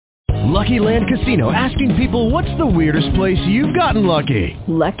Lucky Land Casino, asking people, what's the weirdest place you've gotten lucky?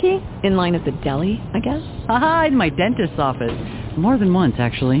 Lucky? In line at the deli, I guess? Aha, in my dentist's office. More than once,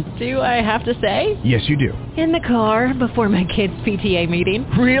 actually. Do I have to say? Yes, you do. In the car before my kids' PTA meeting.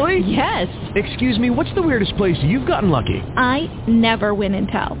 Really? Yes. Excuse me, what's the weirdest place you've gotten lucky? I never win and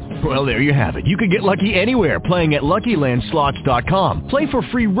tell. Well, there you have it. You can get lucky anywhere, playing at LuckyLandSlots.com. Play for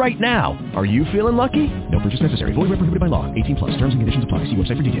free right now. Are you feeling lucky? No purchase necessary. Void where prohibited by law. 18 plus. Terms and conditions apply. See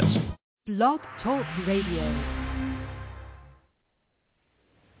website for details. Blog Talk Radio.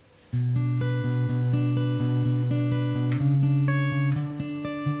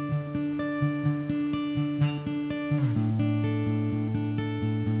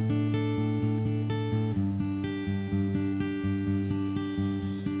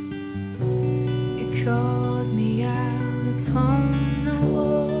 Called me out upon the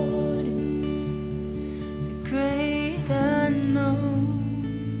water, the great unknown,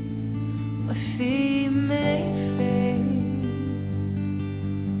 where feet may fail,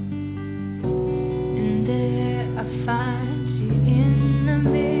 and there I find you in the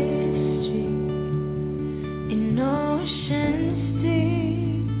mystery, in oceans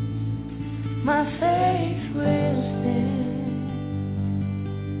deep, my faith will stand.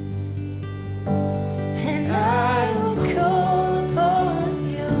 I will call upon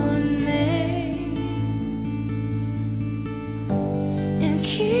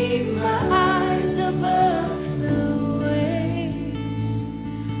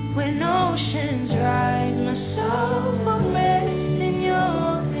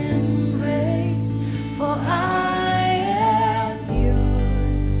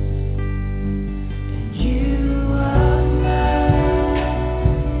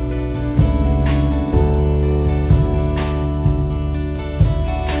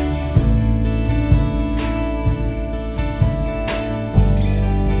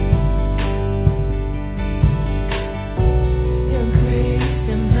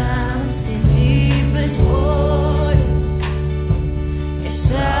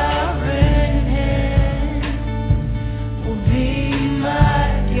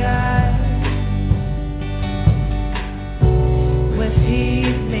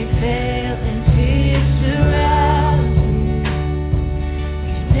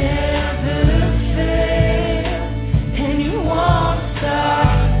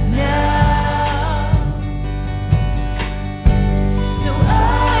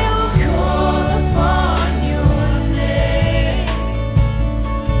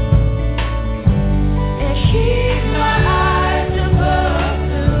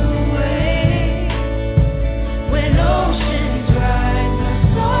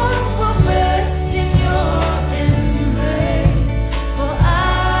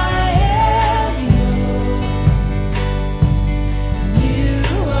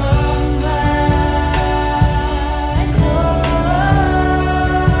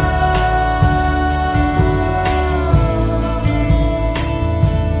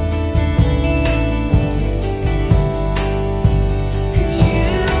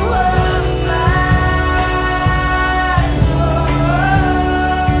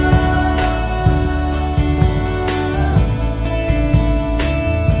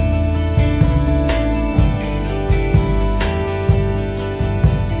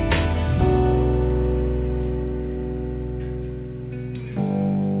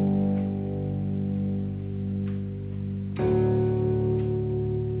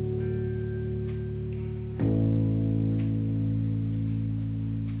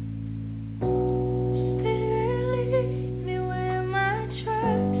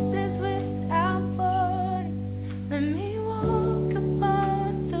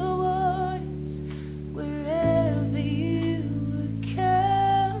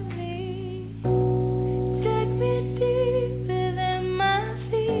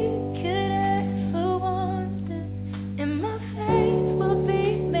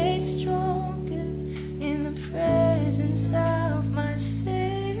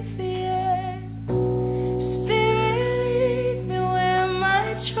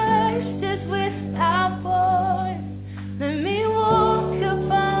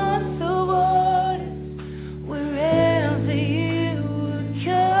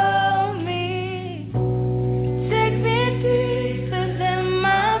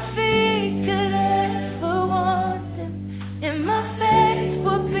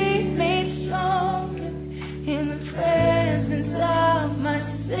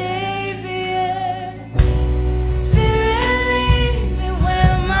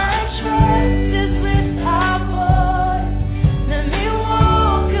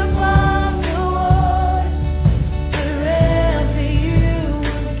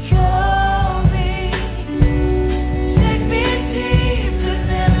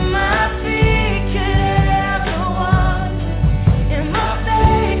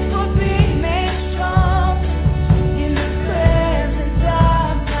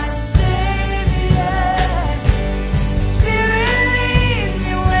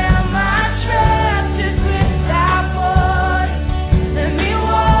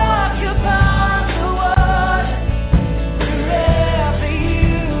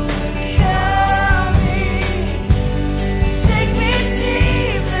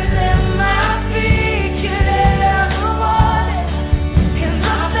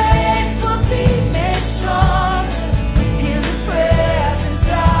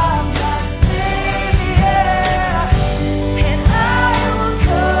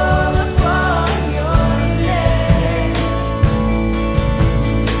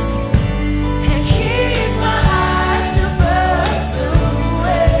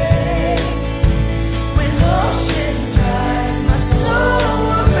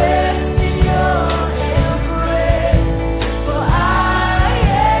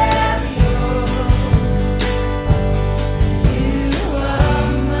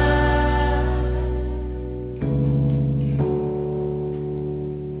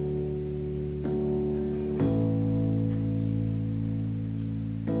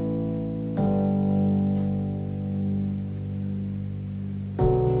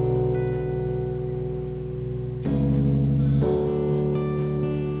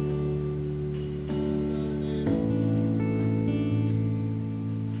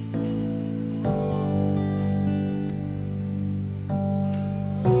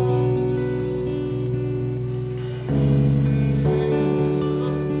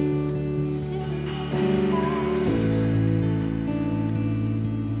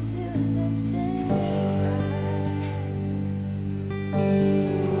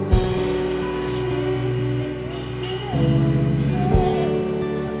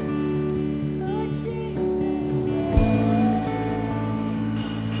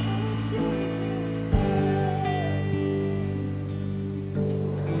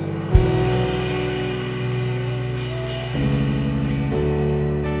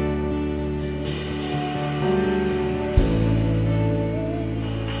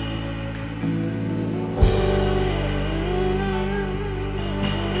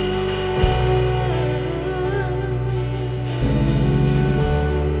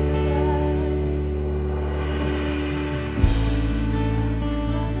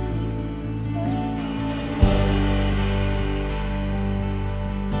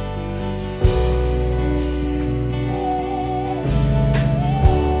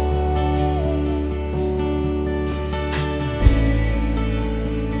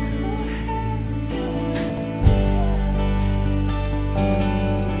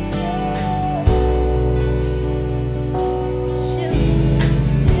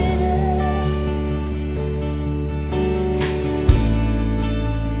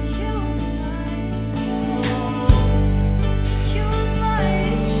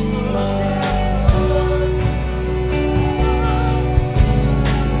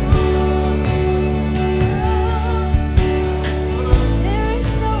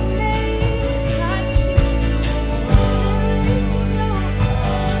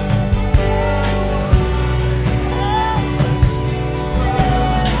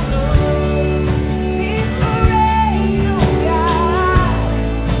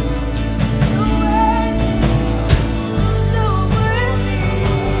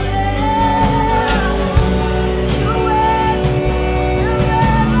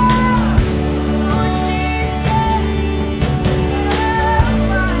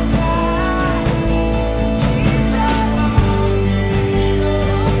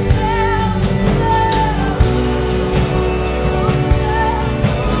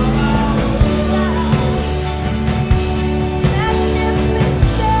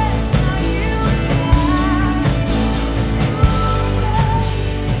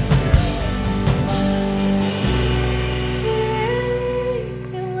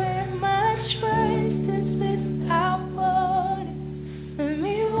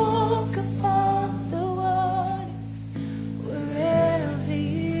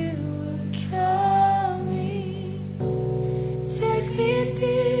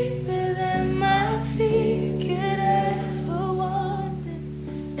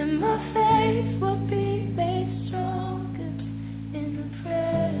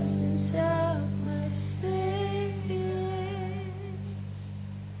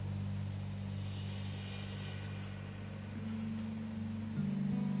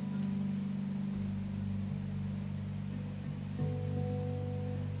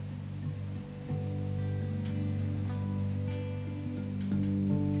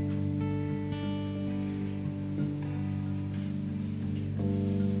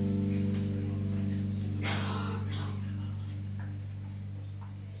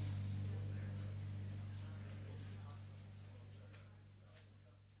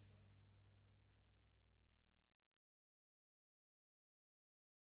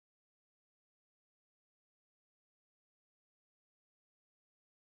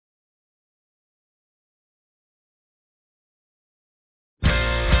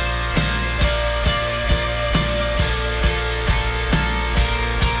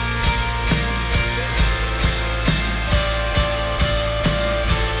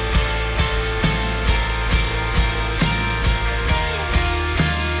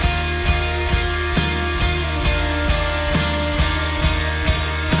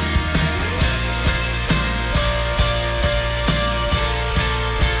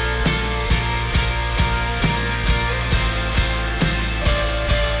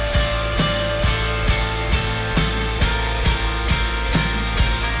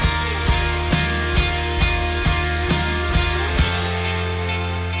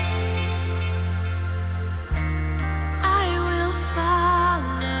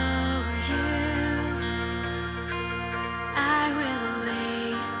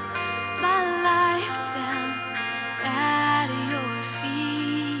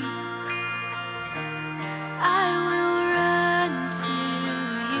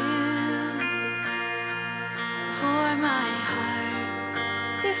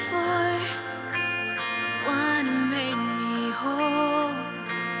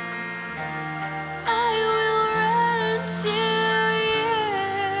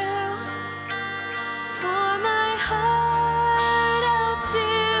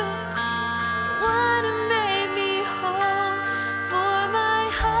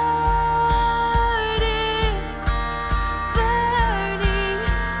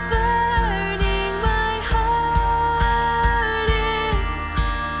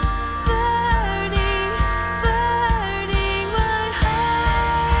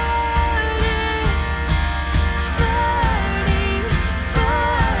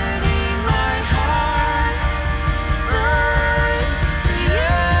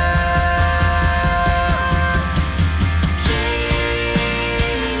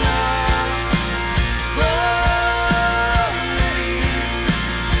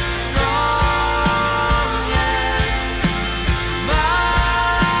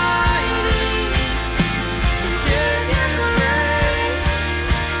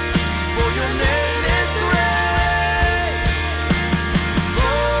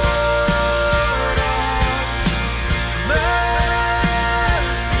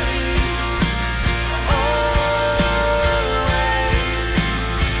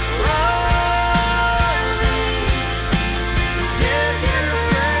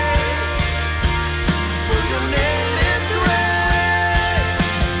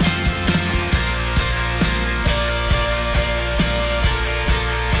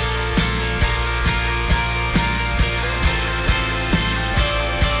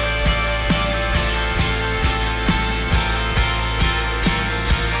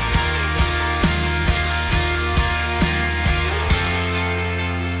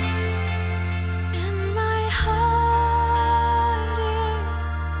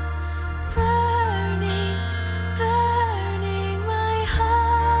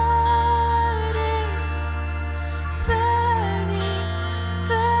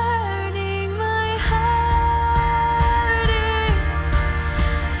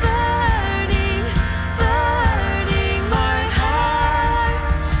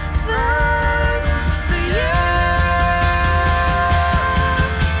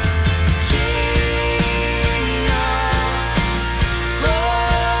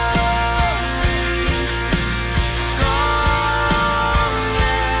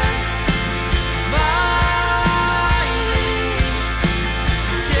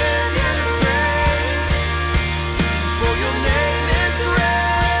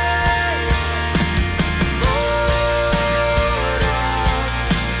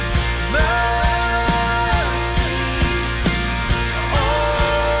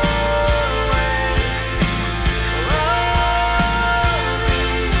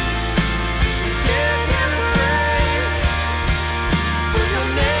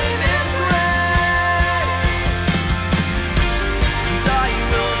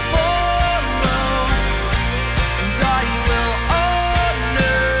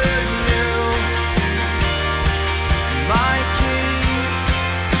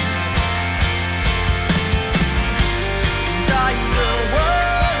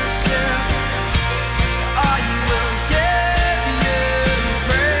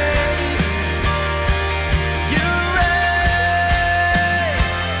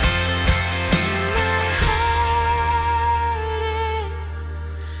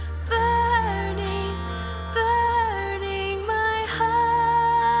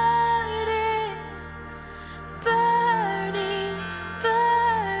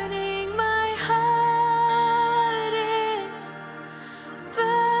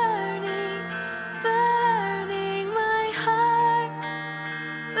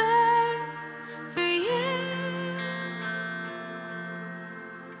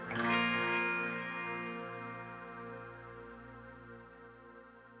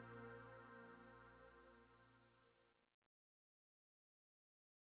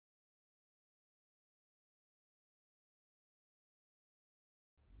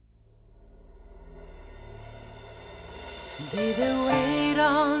They that wait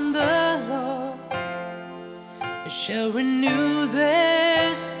on the Lord shall renew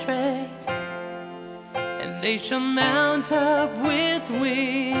their strength, and they shall mount up with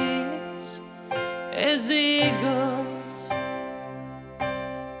wings as the eagles.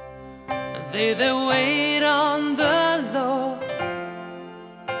 They that wait on the Lord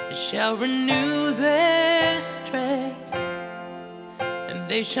shall renew their strength, and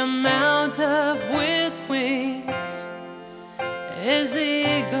they shall mount up with wings as the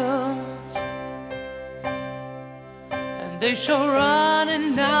eagles. And they shall run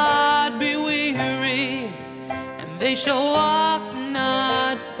and not be weary, and they shall walk and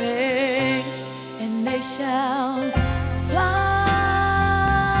not faint, and they shall fly.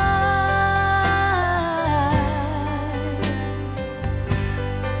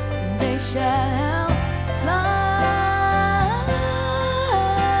 They shall fly.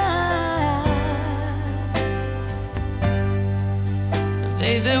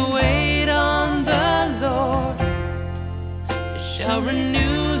 They that wait on the Lord shall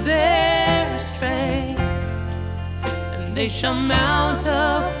renew their strength, and they shall mount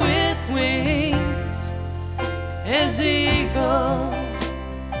up with wings as the eagles.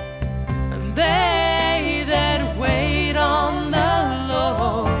 And they that wait on the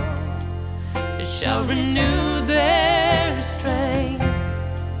Lord shall renew their strength,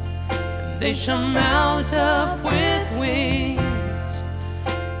 and they shall mount up with wings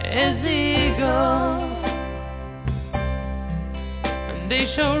as the eagles. And they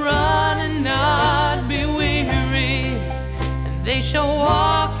shall run and not be weary, and they shall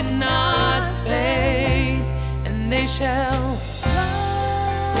walk and not faint, and they shall fly.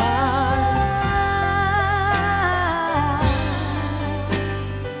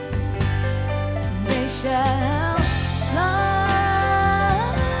 They shall fly.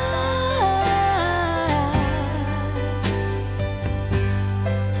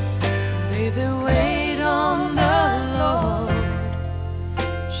 They that wait on the Lord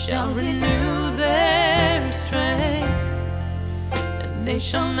shall renew their strength, and they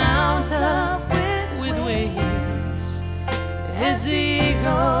shall mount up with wings as the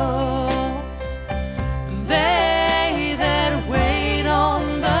eagles. They that wait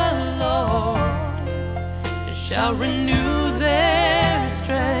on the Lord shall renew their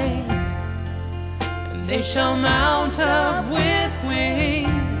strength, and they shall mount up with wings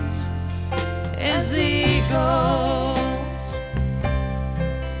as the eagles.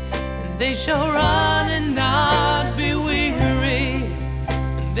 And they shall run and not be weary,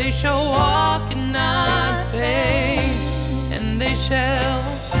 and they shall walk and not faint, and they shall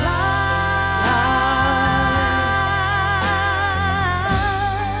fly.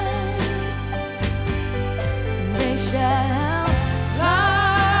 They shall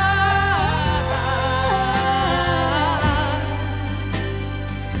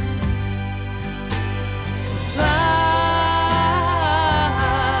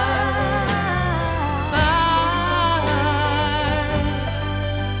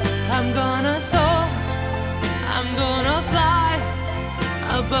I'm gonna soar, I'm gonna fly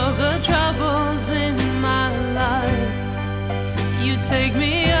above the troubles in my life. You take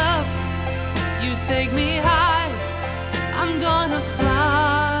me up, you take me high, I'm gonna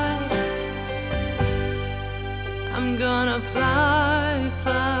fly. I'm gonna fly,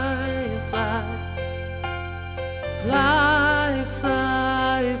 fly, fly. Fly,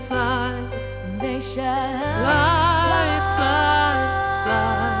 fly, fly. They shall fly, fly,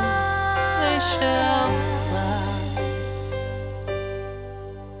 fly. They shall fly.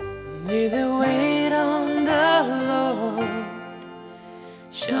 They that wait on the Lord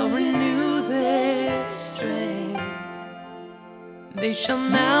shall renew their strength. They shall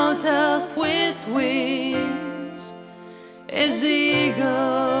mount up with wings as the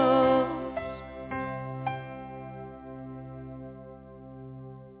eagles.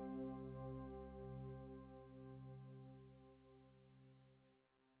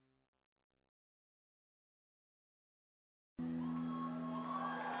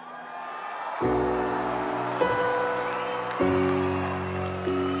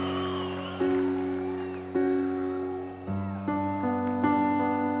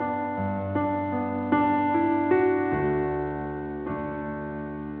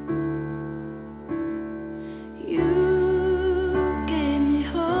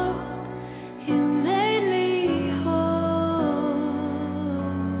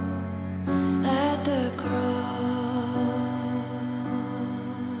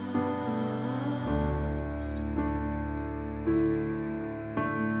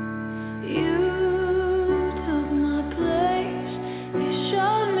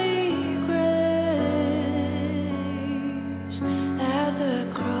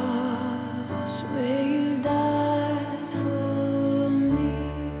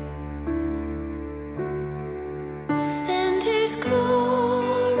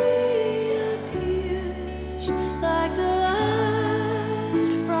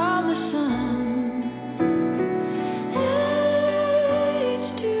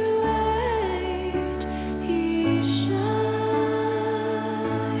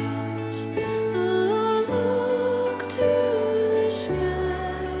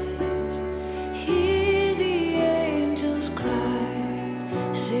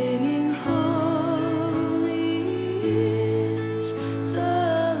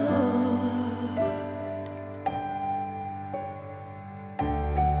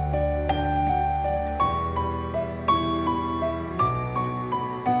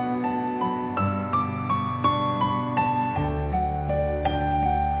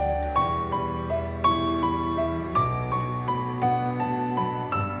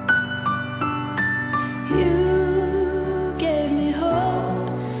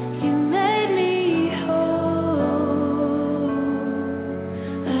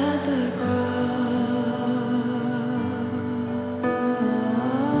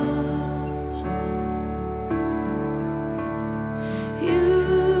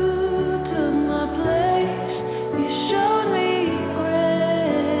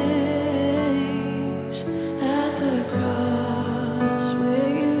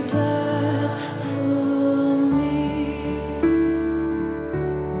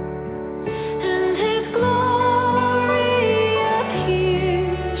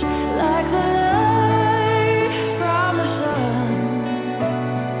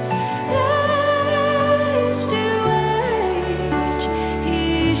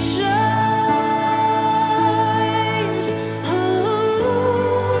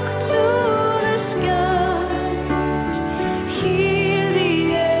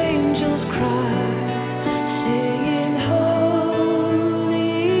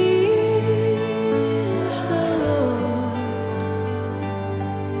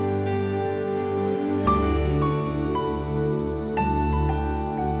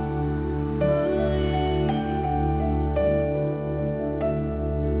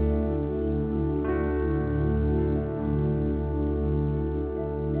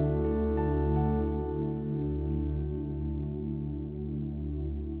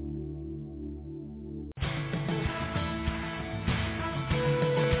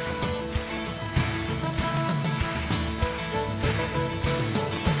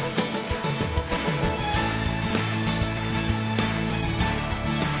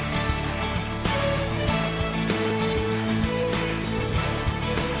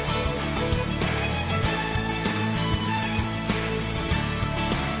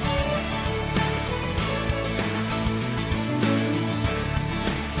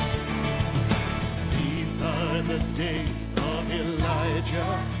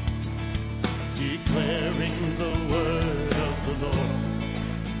 manger, declaring the word of the Lord.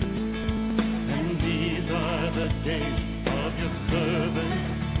 And these are the days of your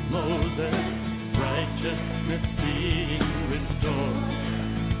servant Moses, righteousness being restored.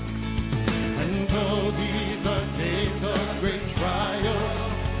 And though these are days of great trial,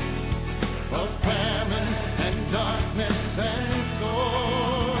 of famine and darkness and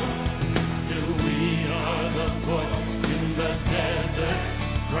sword, still we are the voice in the desert,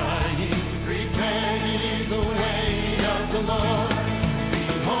 crying, prepare ye the way of the Lord.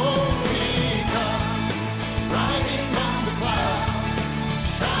 Behold, we come, riding on the clouds,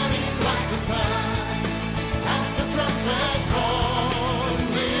 shining like the sun, as the trumpet call,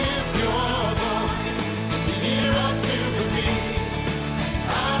 lift your voice in the year of Jubilee,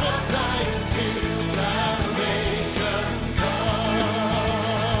 out of Zion to salvation come.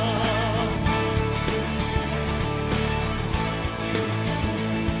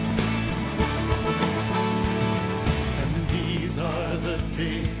 And these are the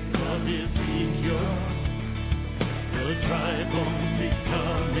days of Ezekiel, the dry bones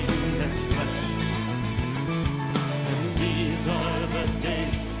becoming as flesh. And these are the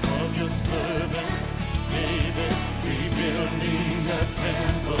days of your servant David, rebuilding a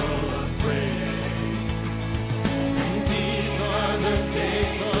temple of praise. And these are the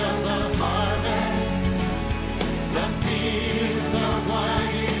days of the harvest, the fields are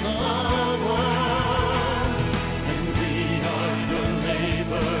winding the world. And we are your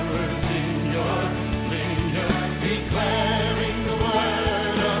laborers in your vineyard, declaring the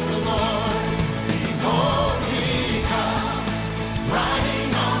word of the Lord. Behold, we come,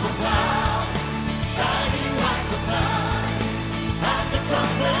 riding on the clouds, shining like the sun, at the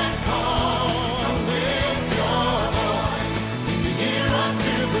trumpet call, lift your voice in the year of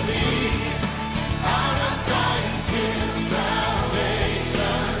Jubilee, out of Zion to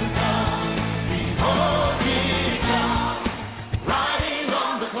salvation come. Behold, we come, riding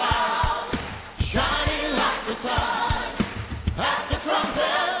on the clouds, shining like the sun, at the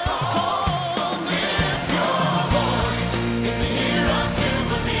trumpet call, lift your voice in the year of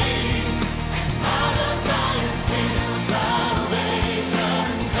Jubilee, out of Zion to salvation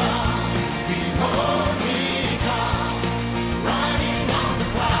come. Behold, we come, riding on the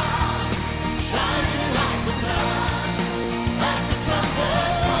clouds, shining like the sun, at the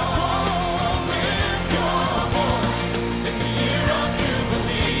trumpet call, lift your voice in the year of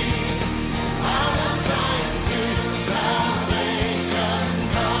Jubilee, out of Zion to salvation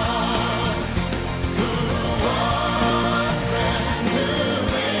come. Who was and who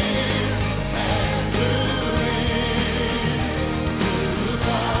is and who is to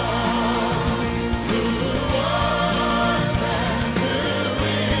come. Who was and who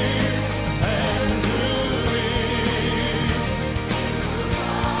is and who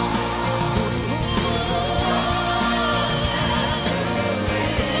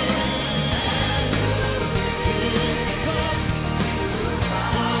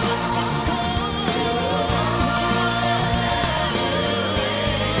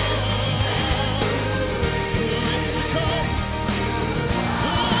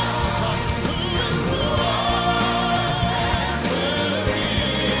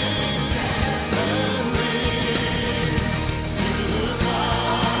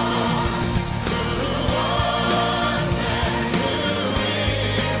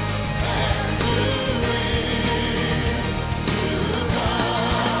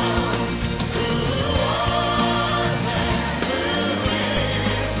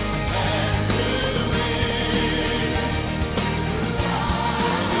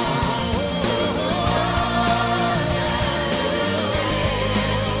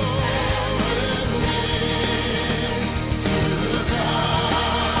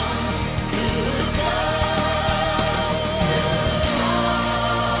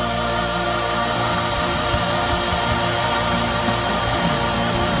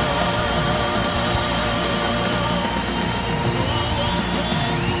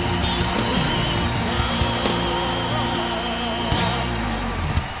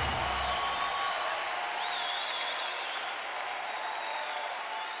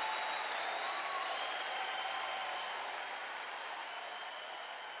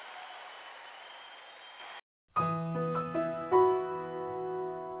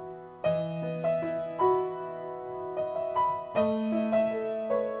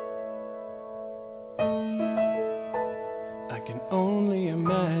I can only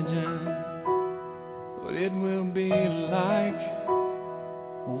imagine what it will be like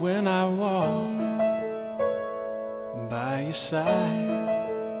when I walk by your side.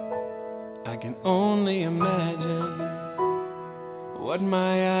 I can only imagine what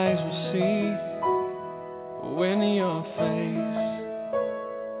my eyes will see when your face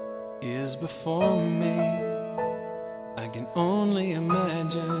is before me. I can only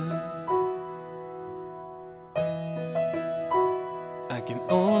imagine. I can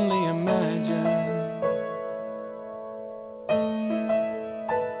only imagine.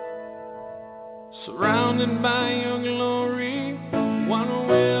 Surrounded by your glory, wonder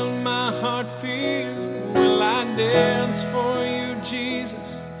will my heart feel? Will I dance for you, Jesus?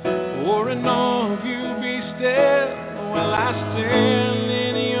 Or in awe of you be still? Will I stand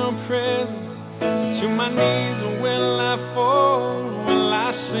in your presence? To my knees or will I fall? Will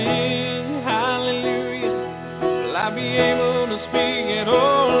I sing hallelujah? Will I be able to speak at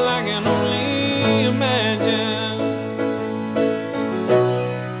all? I can only imagine.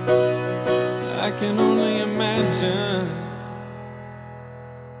 I can only imagine.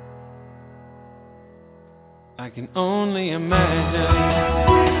 I can only imagine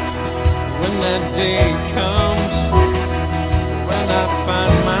when that day comes, when I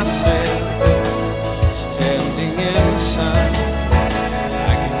find myself standing in the sun.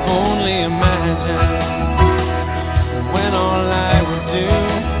 I can only imagine when all I would do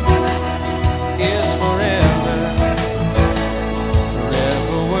is forever,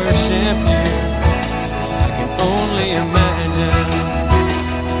 forever worship you. I can only imagine.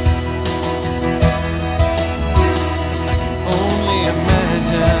 I can only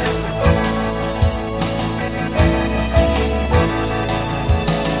imagine.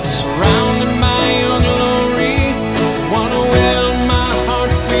 Surrounded by your glory, wonder will my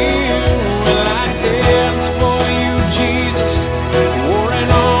heart feel? Will I dance for you, Jesus? Or in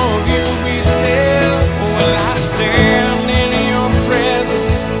awe of you be still? Will I stand in your presence?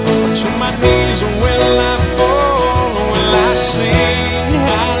 Or to my knees or will I fall? Will I sing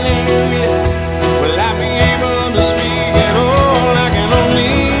hallelujah? Will I be able to speak at all? I can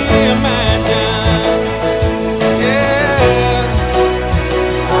only imagine. Yeah,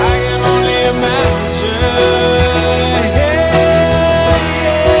 I can only imagine.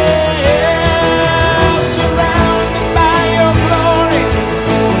 Surrounded by your glory,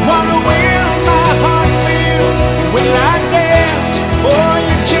 wonder will my heart feel? Will I dance for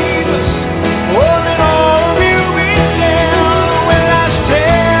you, Jesus? Or in all of you be still? Will I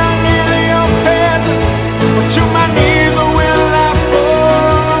stand in your presence? Or to my knees or will I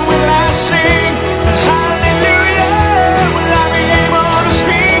fall? Will I sing hallelujah? Will I be able to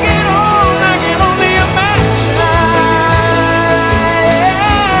speak at all? I can only imagine.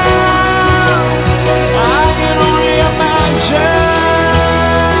 I can only imagine.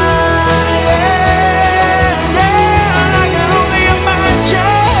 I can only imagine. I can only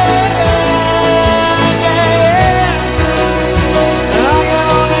imagine.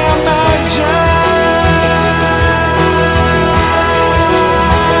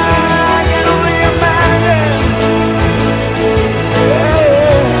 I can only imagine.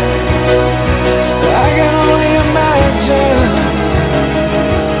 I can only imagine.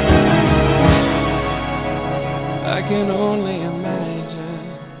 I can only imagine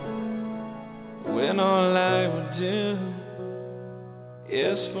when all I would do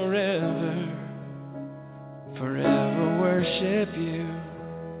is forever, forever worship you.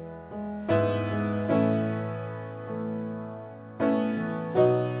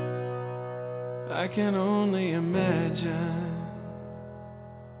 I can only imagine.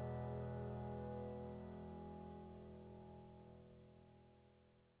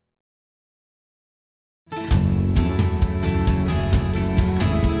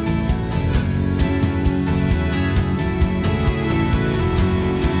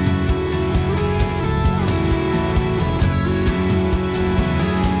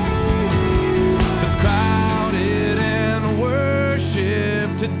 Crowded in worship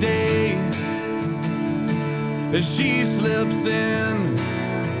today as she slips in,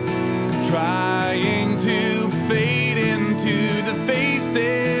 trying to fade into the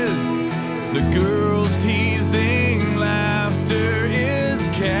faces. The girls teasing laughter is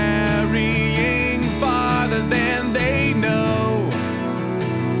carrying farther than they know,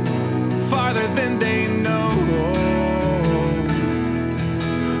 farther than they know.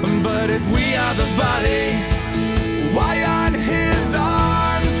 But if we are the body, why aren't his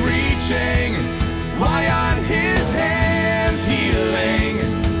arms reaching? Why aren't his hands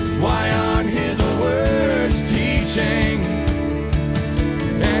healing? Why aren't his words teaching?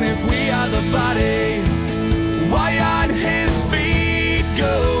 And if we are the body, why aren't his feet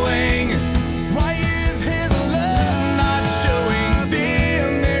going? Why is his love not showing?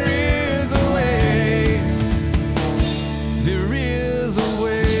 Then there is a way. There is a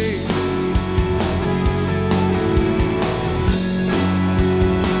way.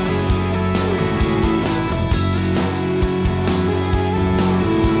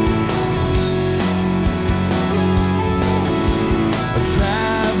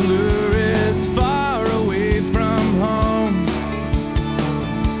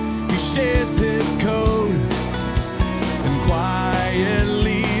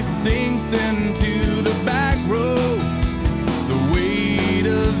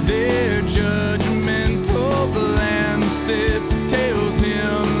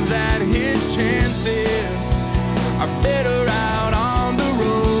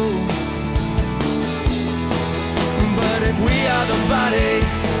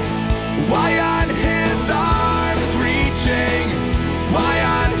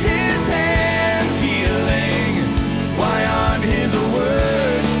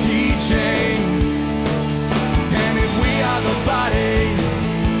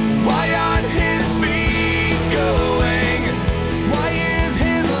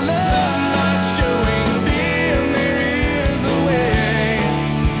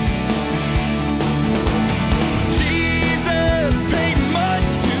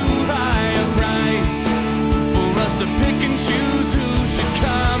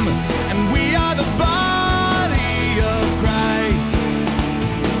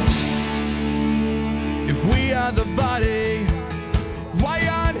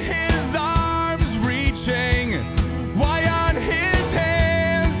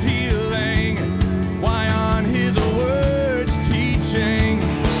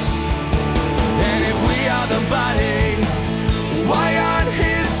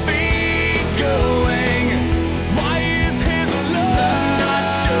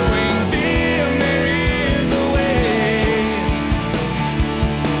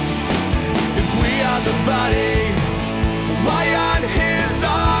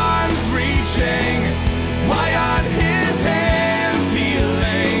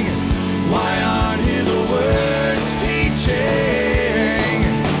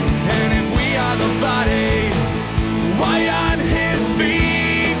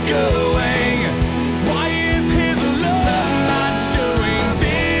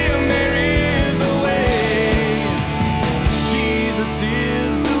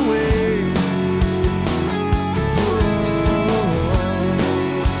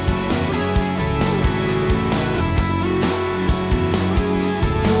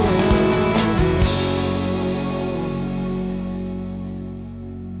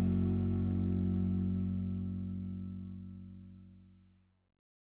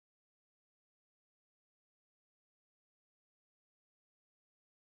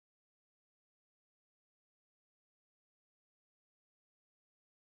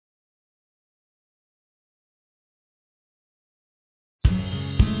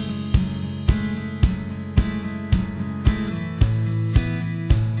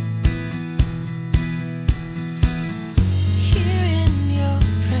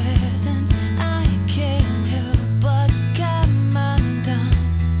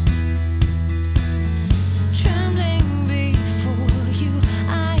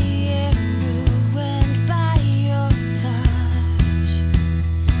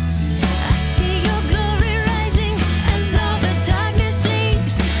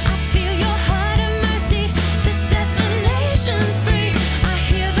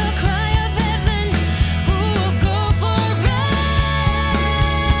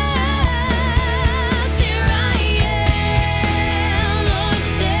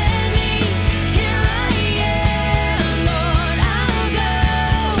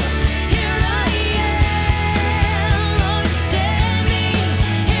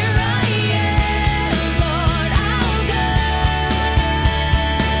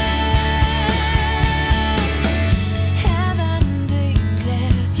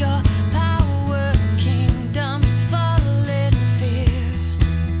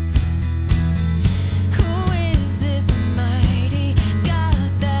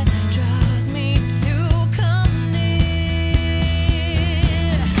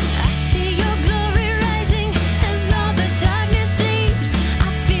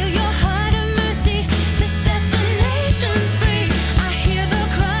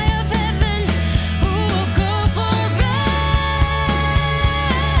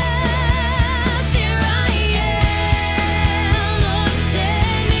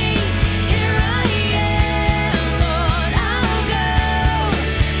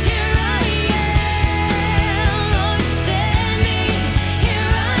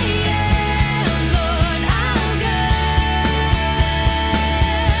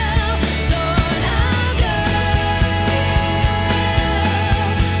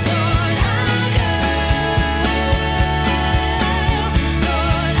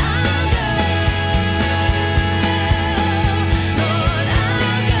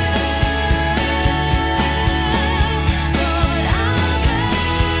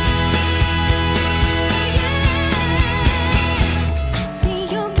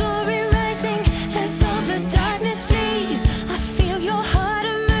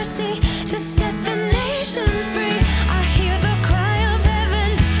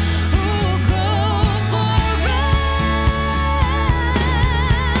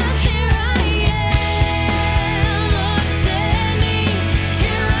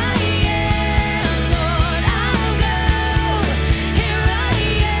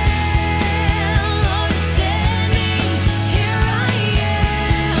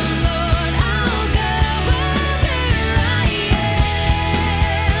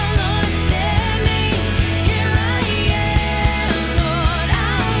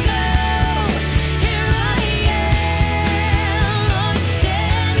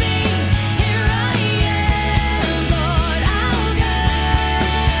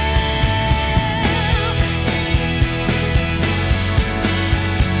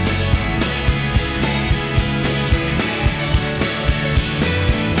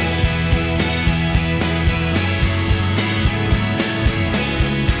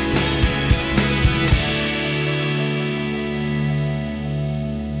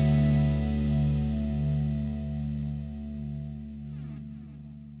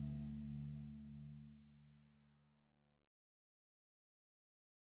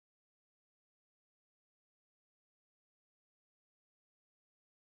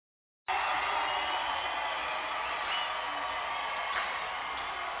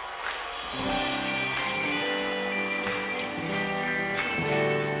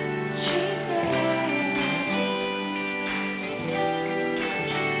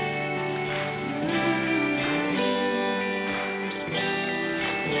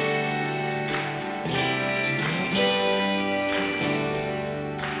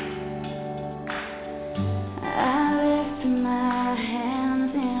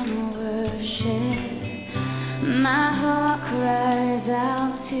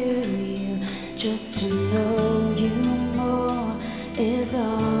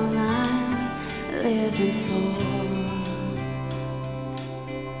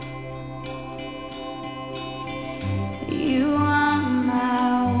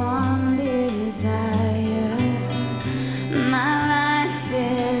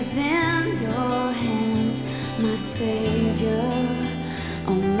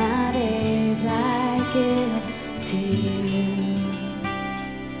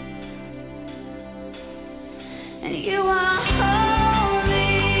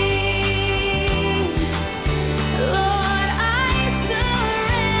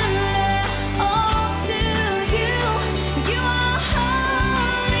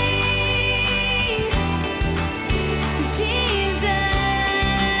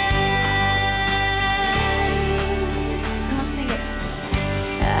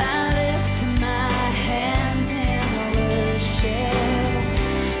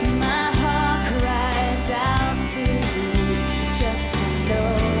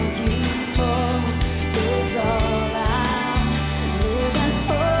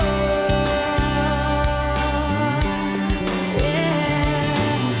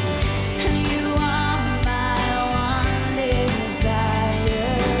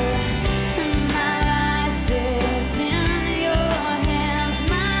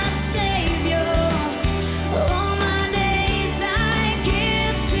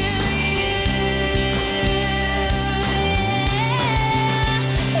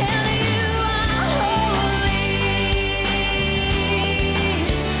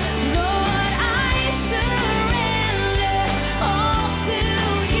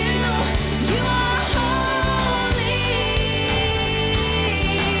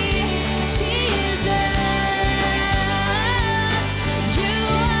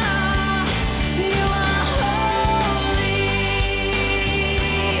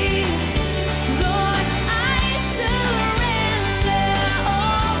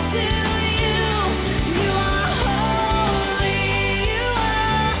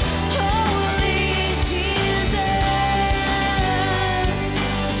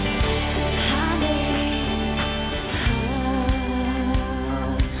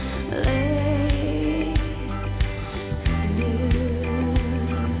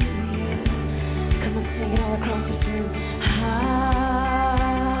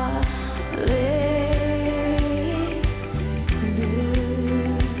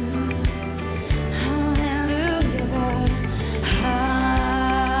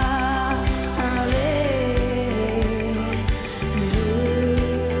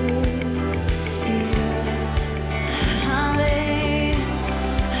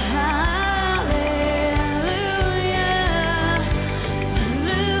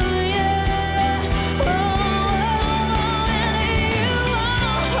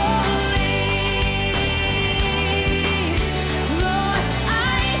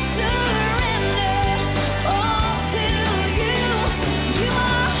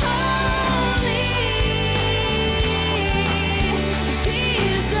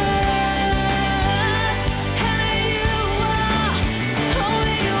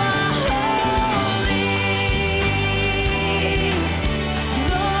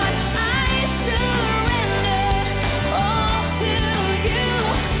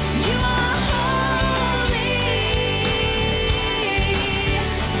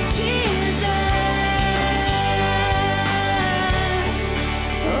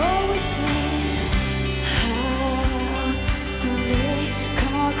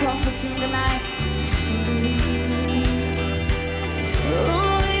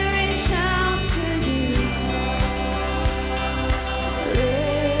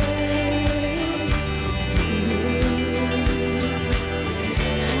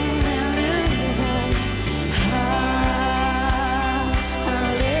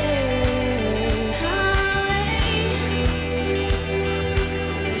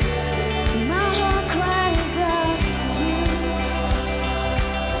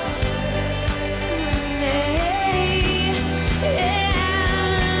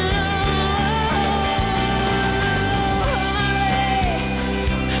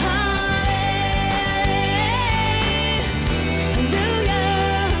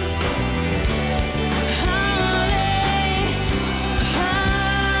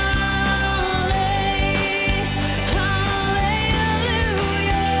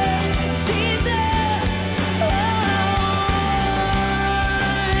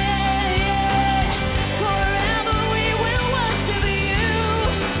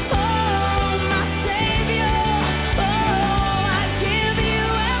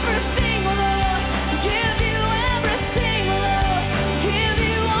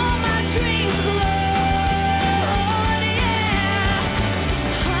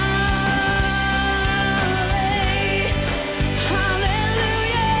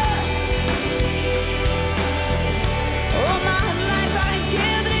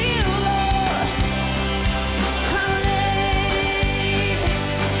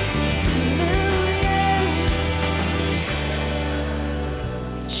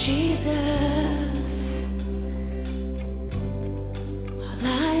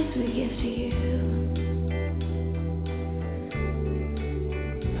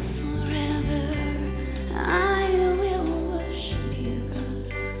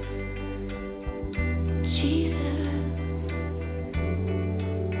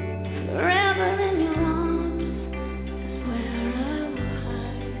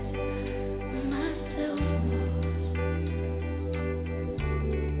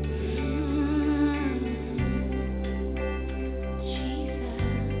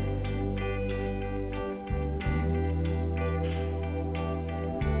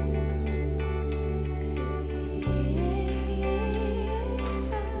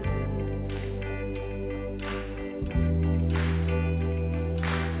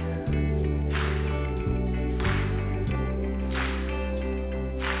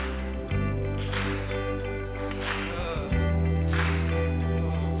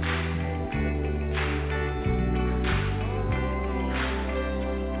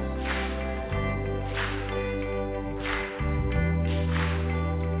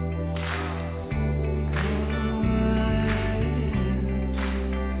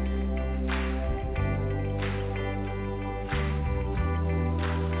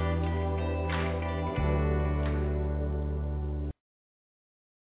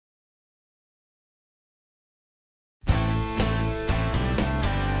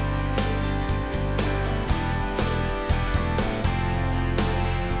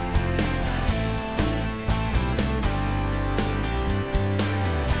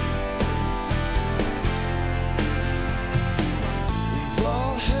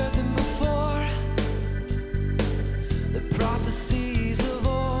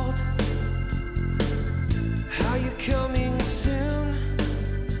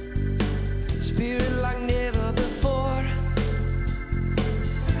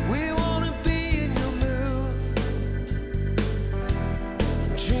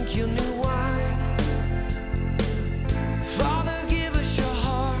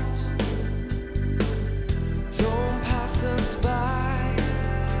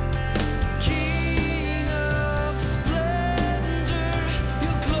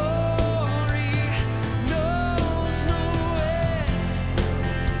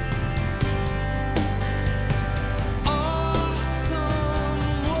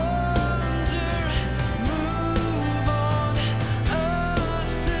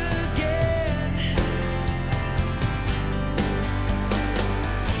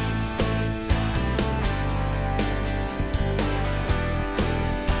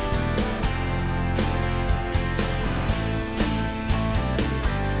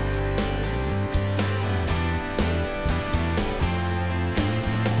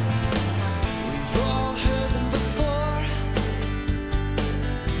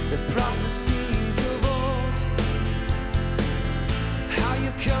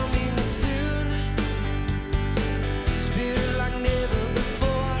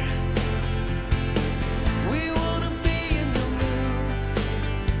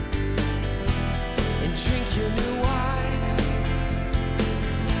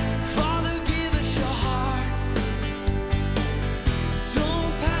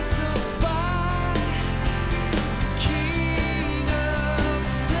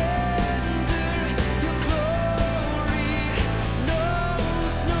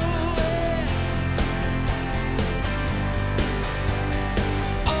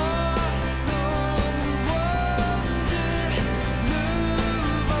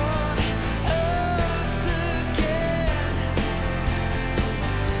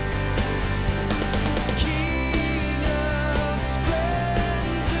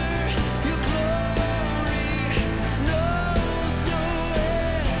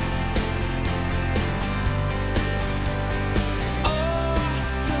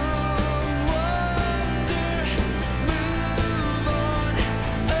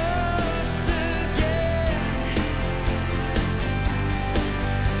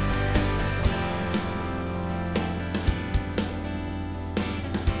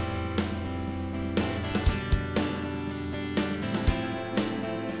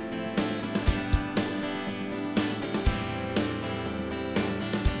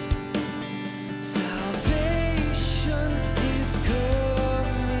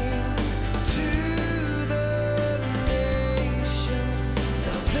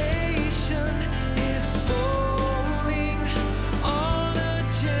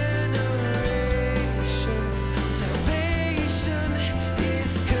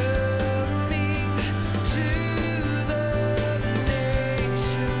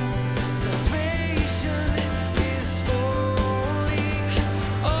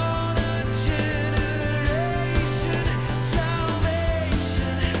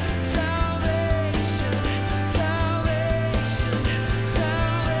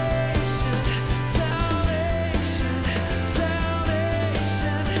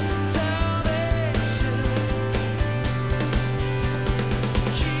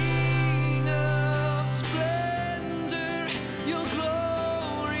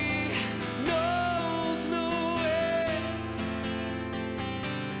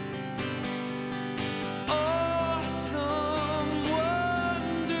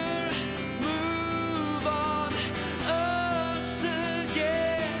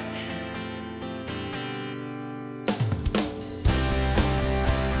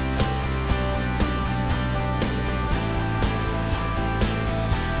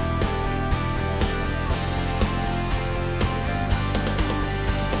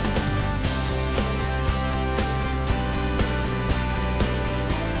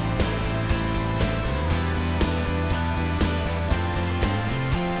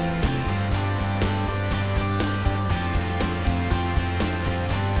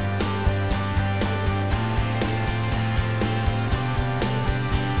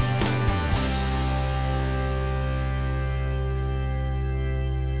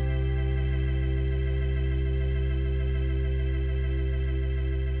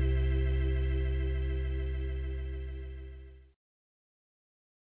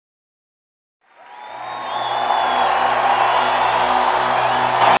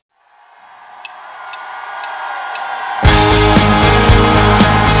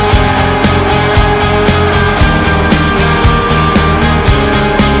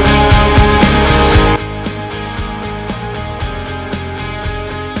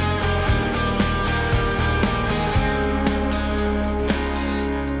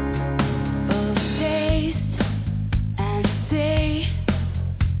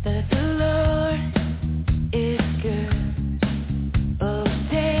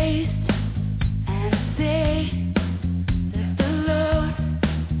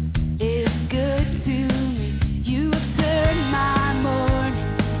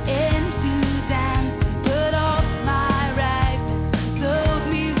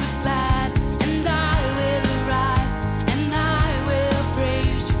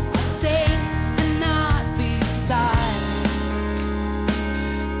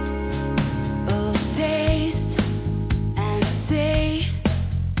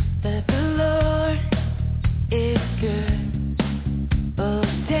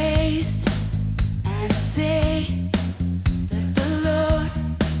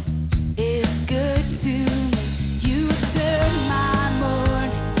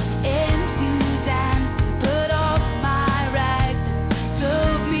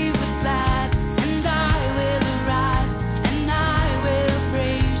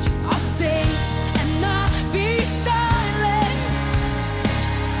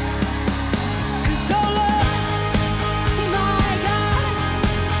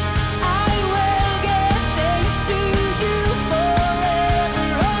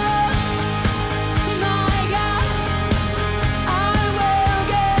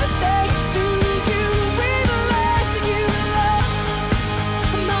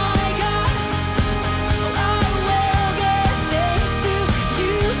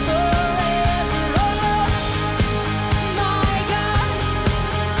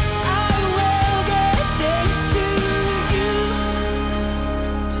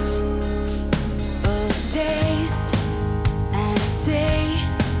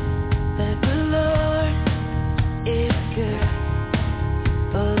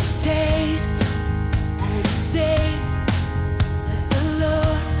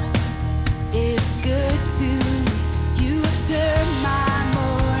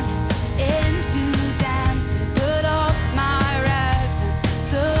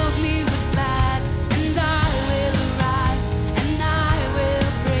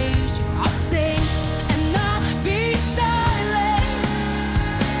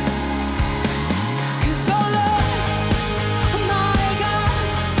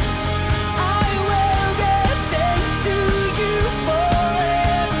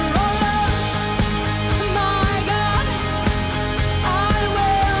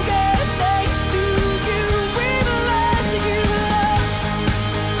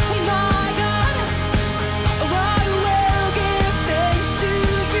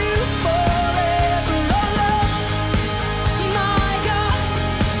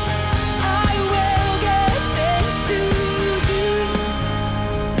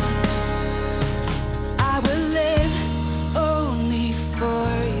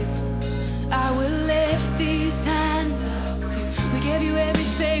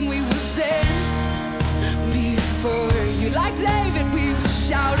 like David, we will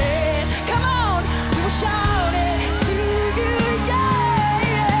shout it. Come on, we will shout it to you, yeah,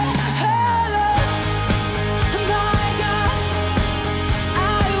 yeah. Oh, Lord, my God,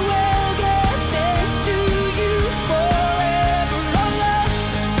 I will give thanks to you forever. Oh, Lord,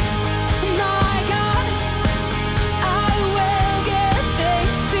 my God, I will give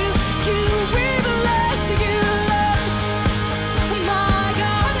thanks to you. We bless you, Lord, my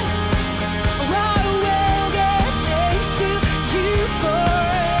God. I will give thanks to you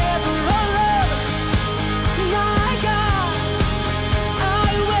forever, oh Lord, my God.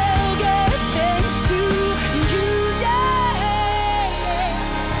 I will give thanks to you, yeah.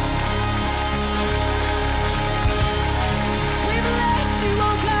 We bless you,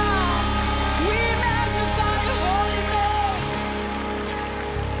 oh God. We magnify your holy name.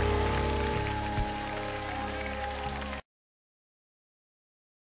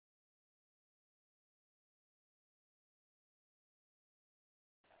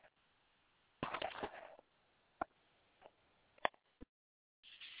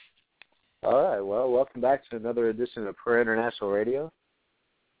 All right, well, welcome back to another edition of Prayer International Radio.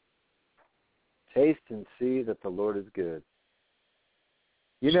 Taste and see that the Lord is good.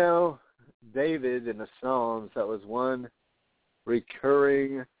 You know, David in the Psalms, that was one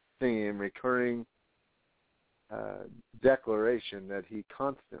recurring theme, recurring declaration that he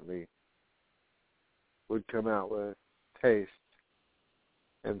constantly would come out with. Taste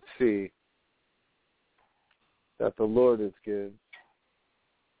and see that the Lord is good.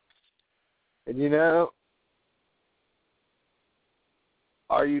 And you know,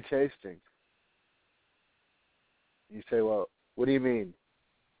 are you tasting? You say, well, what do you mean?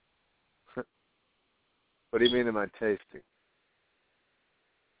 What do you mean am I tasting?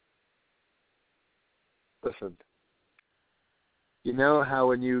 Listen, you know how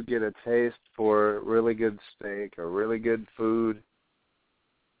when you get a taste for really good steak or really good food,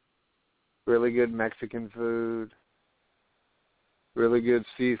 really good Mexican food, really good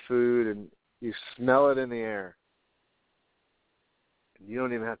seafood, and you smell it in the air, and you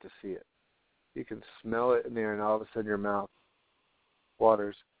don't even have to see it. You can smell it in the air, and all of a sudden your mouth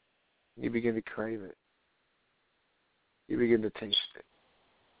waters. You begin to crave it. You begin to taste it.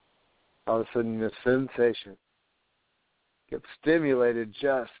 All of a sudden the sensation gets stimulated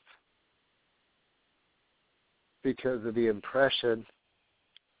just because of the impression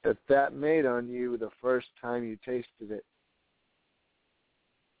that made on you the first time you tasted it.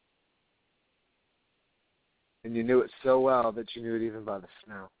 And you knew it so well that you knew it even by the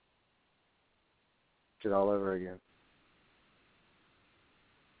smell. It all over again.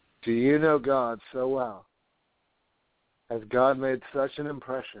 Do you know God so well? Has God made such an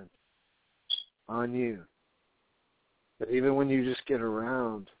impression on you that even when you just get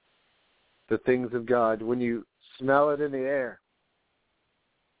around the things of God, when you smell it in the air,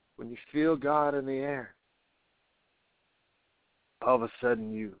 when you feel God in the air, all of a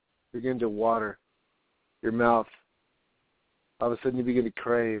sudden you begin to water your mouth. All of a sudden you begin to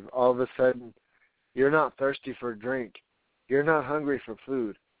crave. All of a sudden you're not thirsty for a drink. You're not hungry for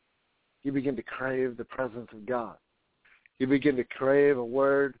food. You begin to crave the presence of God. You begin to crave a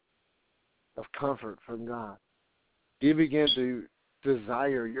word of comfort from God. You begin to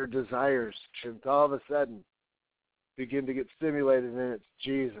desire, your desires should all of a sudden begin to get stimulated, and it's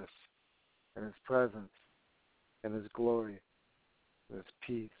Jesus and His presence and His glory and His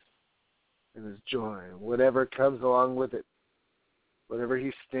peace and His joy, and whatever comes along with it, whatever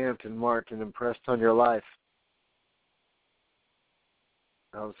He stamped and marked and impressed on your life,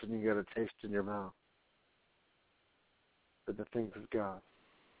 all of a sudden you got a taste in your mouth for the things of God.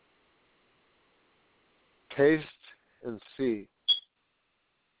 Taste and see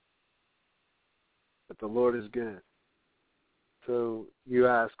that the Lord is good. So you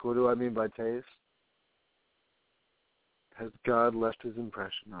ask, what do I mean by taste? Has God left His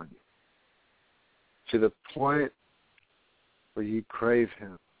impression on you to the point where you crave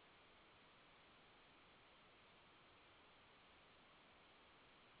Him?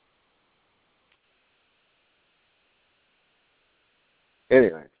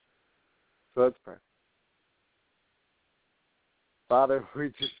 Anyway, so let's pray. Father, we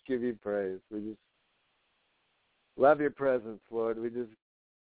just give you praise. We just love your presence, Lord. We just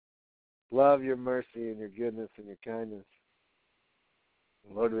love your mercy and your goodness and your kindness.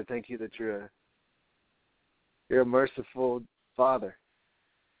 Lord, we thank you that you're a merciful Father.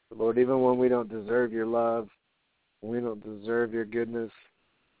 Lord, even when we don't deserve your love, when we don't deserve your goodness,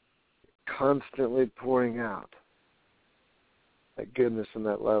 constantly pouring out that goodness and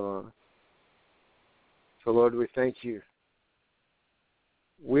that love on us. So, Lord, we thank you.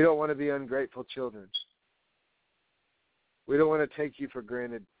 We don't want to be ungrateful children. We don't want to take you for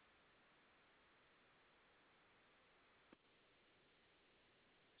granted.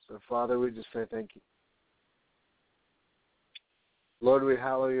 So, Father, we just say thank you. Lord, we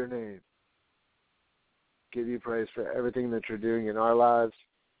hallow your name. Give you praise for everything that you're doing in our lives,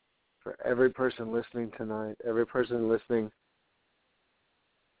 for every person listening tonight, every person listening.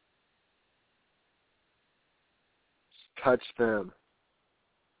 Touch them.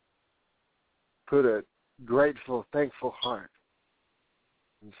 Put a grateful, thankful heart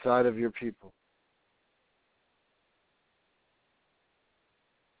inside of your people.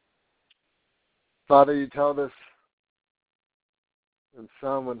 Father, you told us in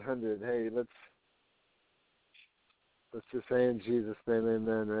Psalm 100, hey, let's just say in Jesus' name,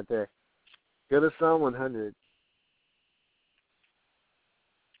 amen, right there. Go to Psalm 100.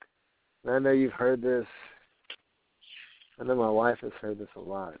 And I know you've heard this. I know my wife has heard this a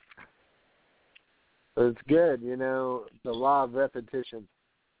lot. But it's good, you know, the law of repetition.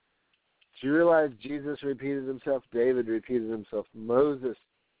 Do you realize Jesus repeated himself? David repeated himself. Moses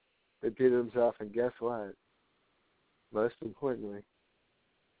repeated himself. And guess what? Most importantly,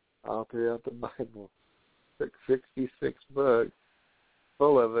 all throughout the Bible, 66 books,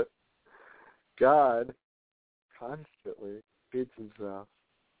 full of it, God constantly repeats himself.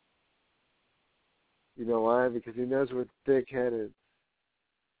 You know why? Because he knows we're thick-headed.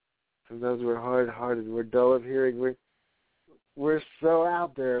 He knows we're hard-hearted. We're dull of hearing. We're so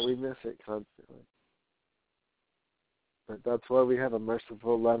out there, we miss it constantly. But that's why we have a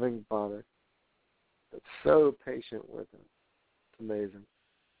merciful, loving Father that's so patient with us. It's amazing.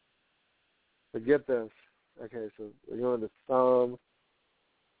 But get this. Okay, so we're going to Psalm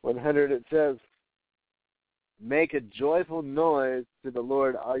 100. It says, make a joyful noise to the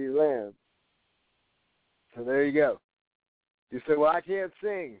Lord, all you lands. So there you go. You say, well, I can't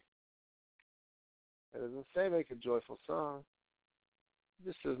sing. It doesn't say make a joyful song. It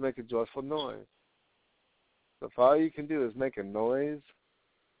just says make a joyful noise. So if all you can do is make a noise,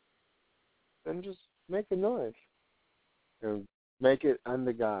 then just make a noise. And make it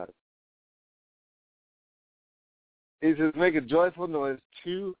unto God. He says, make a joyful noise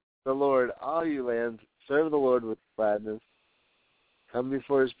to the Lord, all you lands. Serve the Lord with gladness. Come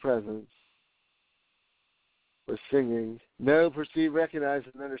before his presence with singing. Know, perceive, recognize,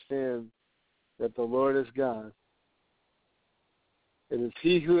 and understand that the Lord is God. It is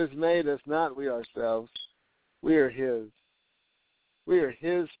he who has made us, not we ourselves. We are his. We are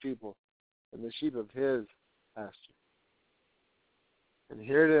his people and the sheep of his pasture. And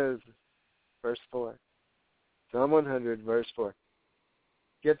here it is, verse 4. Psalm 100, verse 4.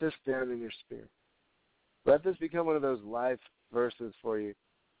 Get this down in your spirit. Let this become one of those life verses for you.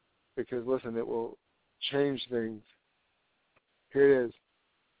 Because, listen, it will change things. Here it is.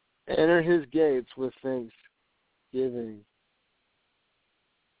 Enter his gates with thanksgiving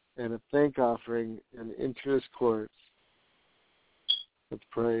and a thank offering, and into his courts with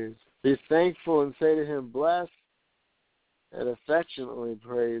praise. Be thankful and say to him, bless, and affectionately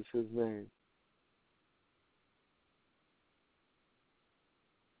praise his name.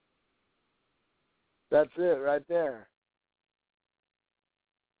 That's it right there.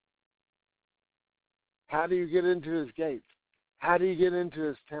 How do you get into his gates? How do you get into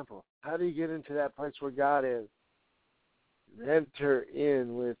his temple? How do you get into that place where God is? Enter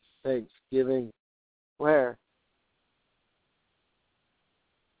in with thanksgiving. Where?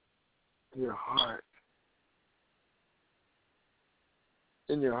 In your heart.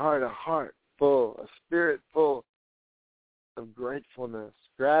 In your heart, a heart full, a spirit full of gratefulness,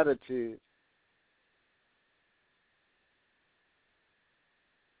 gratitude.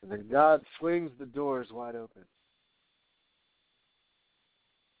 And then God swings the doors wide open.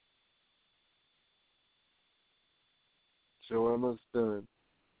 So we're almost done.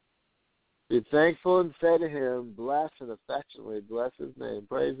 Be thankful and say to him, bless and affectionately bless his name,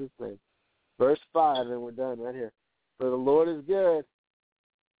 praise his name. Verse 5, and we're done right here. For the Lord is good.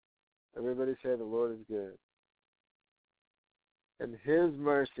 Everybody say the Lord is good. And his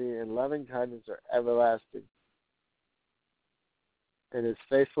mercy and loving kindness are everlasting. And his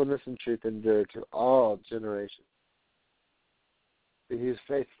faithfulness and truth endure to all generations. He's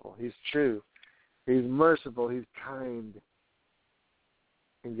faithful. He's true. He's merciful. He's kind.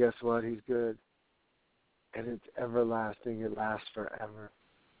 And guess what? He's good. And it's everlasting. It lasts forever.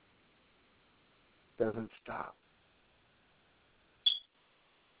 Doesn't stop.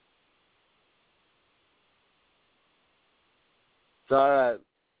 It's all right.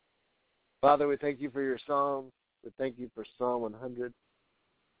 Father, we thank you for your Psalms. We thank you for Psalm 100.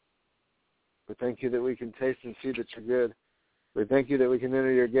 We thank you that we can taste and see that you're good. We thank you that we can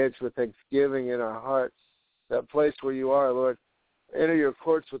enter your gates with thanksgiving in our hearts that place where you are, Lord. Enter your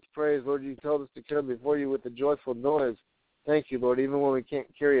courts with praise. Lord, you told us to come before you with a joyful noise. Thank you, Lord. Even when we can't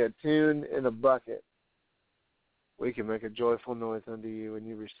carry a tune in a bucket, we can make a joyful noise unto you and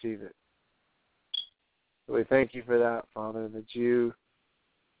you receive it. So we thank you for that, Father, that you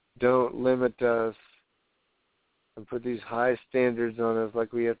don't limit us and put these high standards on us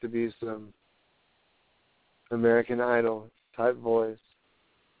like we have to be some American Idol type voice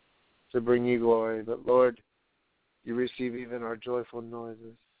to bring you glory. But, Lord, you receive even our joyful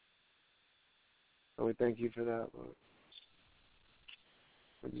noises. And we thank you for that, Lord.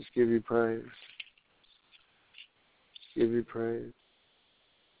 We just give you praise. Just give you praise.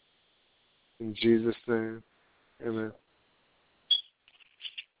 In Jesus' name, amen.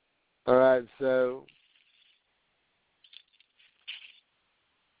 All right, so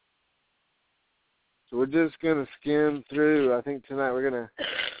we're just going to skim through. I think tonight we're going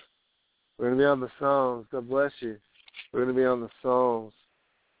to be on the Psalms. God bless you. We're going to be on the Psalms.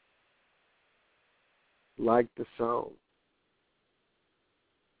 Like the Psalms.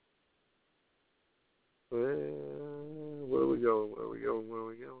 Where are we going?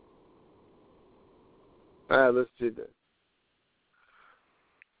 All right, let's do this.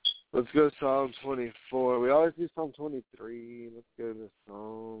 Let's go to Psalm 24. We always do Psalm 23. Let's go to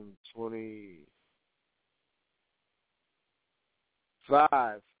Psalm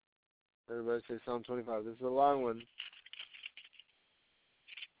 25. Everybody say Psalm 25. This is a long one.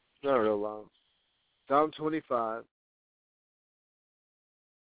 It's not real long. Psalm 25.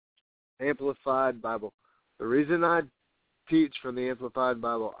 Amplified Bible. The reason I teach from the Amplified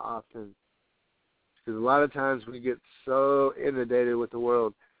Bible often is because a lot of times we get so inundated with the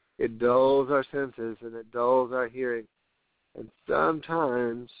world. It dulls our senses and it dulls our hearing. And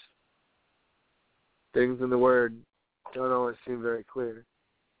sometimes things in the Word don't always seem very clear.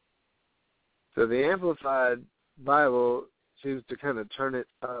 So the Amplified Bible seems to kind of turn it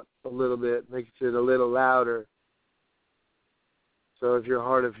up a little bit, makes it a little louder. So if you're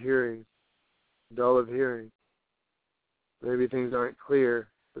hard of hearing, dull of hearing, maybe things aren't clear,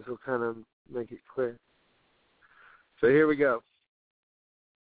 this will kind of make it clear. So here we go.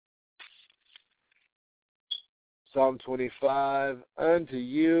 Psalm 25, unto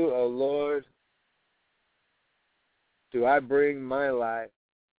you, O Lord, do I bring my life.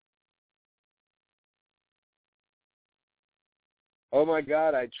 Oh my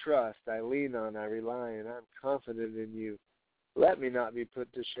God, I trust, I lean on, I rely, and I'm confident in you. Let me not be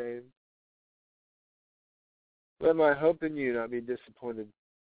put to shame. Let my hope in you not be disappointed.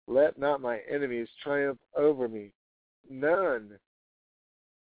 Let not my enemies triumph over me. None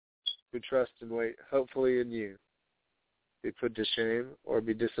who trust and wait hopefully in you be put to shame or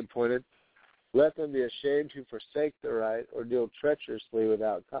be disappointed. Let them be ashamed who forsake the right or deal treacherously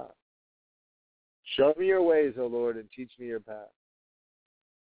without cause. Show me your ways, O Lord, and teach me your path.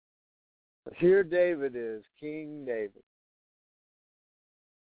 Here David is, King David.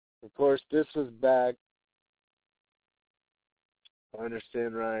 Of course, this was back, if I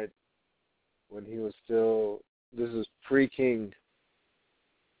understand right, when he was still, this is pre-king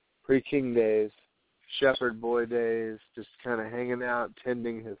days, shepherd boy days, just kind of hanging out,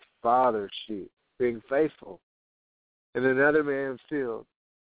 tending his father's sheep, being faithful in another man's field.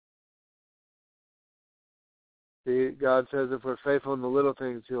 See, God says if we're faithful in the little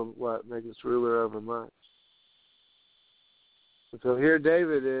things, he'll, make us ruler over much. And so here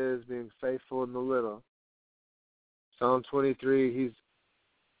David is being faithful in the little. Psalm 23, he's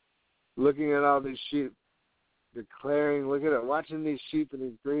looking at all these sheep, declaring, watching these sheep in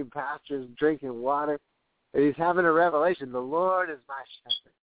these green pastures, drinking water, and he's having a revelation. The Lord is my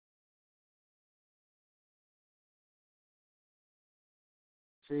shepherd.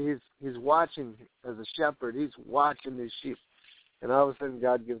 See, he's watching as a shepherd. He's watching these sheep, and all of a sudden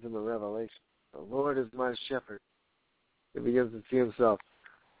God gives him a revelation. The Lord is my shepherd. He begins to see himself.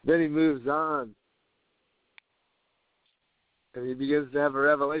 Then he moves on, and he begins to have a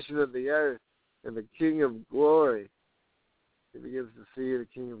revelation of the earth and the King of glory. He begins to see the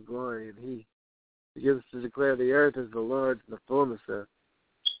King of glory, and he begins to declare the earth is the Lord's and the fullness of.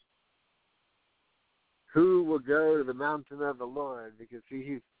 Who will go to the mountain of the Lord? Because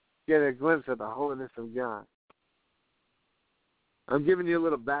he's getting a glimpse of the holiness of God. I'm giving you a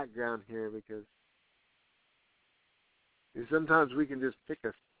little background here because sometimes we can just pick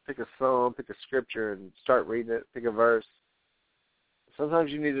a psalm, pick a scripture, and start reading it, pick a verse.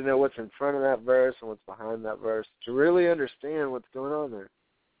 Sometimes you need to know what's in front of that verse and what's behind that verse to really understand what's going on there.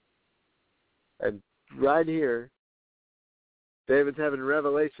 And right here, David's having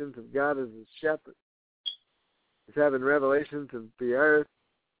revelations of God as his shepherd. He's having revelations of the earth,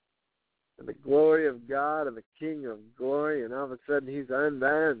 and the glory of God and the King of glory, and all of a sudden he's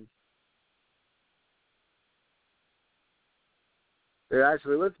undone.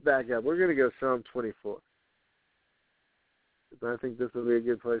 Actually, let's back up. We're going to go Psalm 24. I think this will be a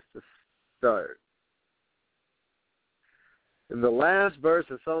good place to start. In the last verse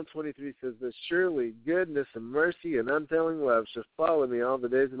of Psalm 23 says this, surely goodness and mercy and unfailing love shall follow me all the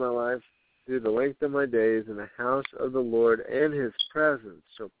days of my life, through the length of my days, in the house of the Lord, and his presence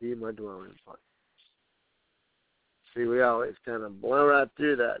shall be my dwelling place. See, we always kind of blow right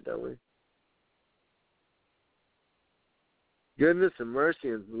through that, don't we? Goodness and mercy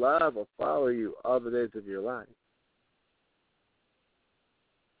and love will follow you all the days of your life.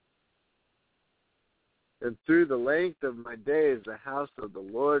 And through the length of my days, the house of the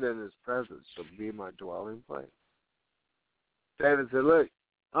Lord and his presence shall be my dwelling place. David said, look,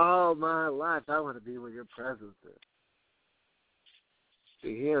 all my life I want to be where your presence is.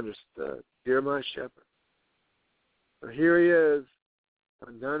 See, he understood. You're my shepherd. But here he is,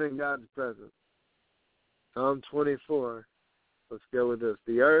 undone in God's presence. Psalm 24. Let's go with this.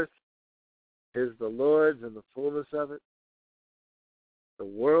 The earth is the Lord's and the fullness of it, the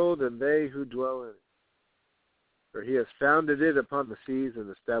world and they who dwell in it. For he has founded it upon the seas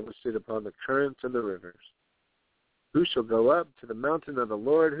and established it upon the currents of the rivers. Who shall go up to the mountain of the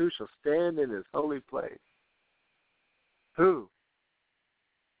Lord? Who shall stand in his holy place? Who?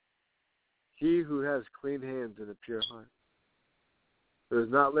 He who has clean hands and a pure heart, who has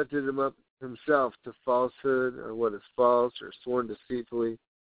not lifted him up himself to falsehood or what is false or sworn deceitfully.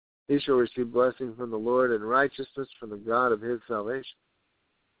 He shall receive blessing from the Lord and righteousness from the God of his salvation.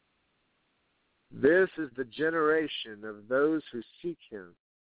 This is the generation of those who seek him,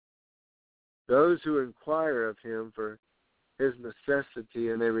 those who inquire of him for his necessity,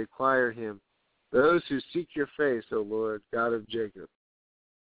 and they require him, those who seek your face, O Lord, God of Jacob.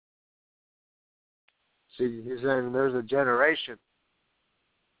 See, he's saying there's a generation.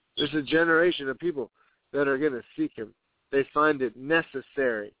 There's a generation of people that are going to seek him. They find it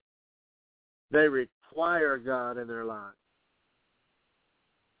necessary. They require God in their lives.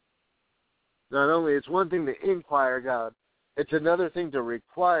 Not only, it's one thing to inquire God, it's another thing to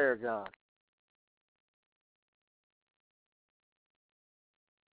require God.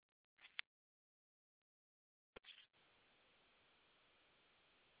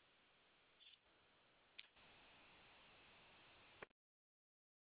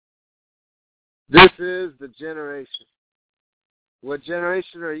 This is the generation. What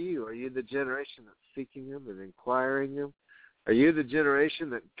generation are you? Are you the generation that's seeking him and inquiring him? Are you the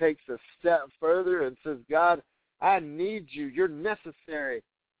generation that takes a step further and says, God, I need you. You're necessary.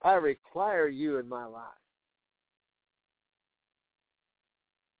 I require you in my life.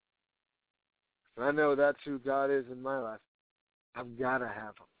 I know that's who God is in my life. I've got to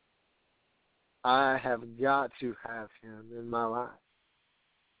have him. I have got to have him in my life.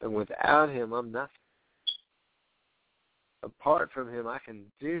 And without him, I'm nothing. Apart from him, I can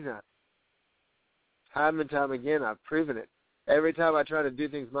do nothing. Time and time again, I've proven it. Every time I try to do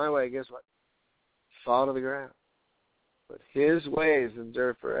things my way, guess what? Fall to the ground. But his ways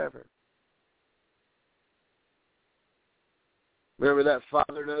endure forever. Remember that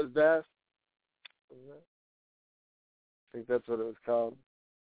Father Knows Best? I think that's what it was called.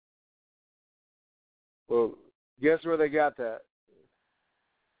 Well, guess where they got that?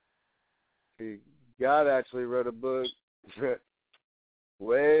 See, God actually wrote a book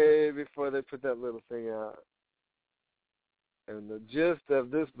way before they put that little thing out. And the gist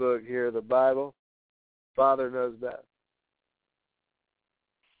of this book here, the Bible, Father Knows Best.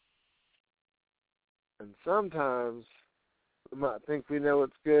 And sometimes we might think we know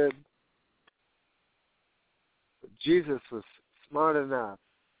what's good, but Jesus was smart enough,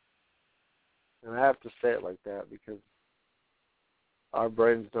 and I have to say it like that because our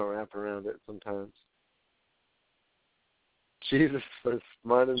brains don't wrap around it sometimes. Jesus was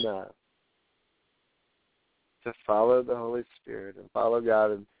smart enough to follow the Holy Spirit and follow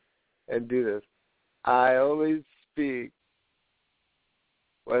God and do this. I only speak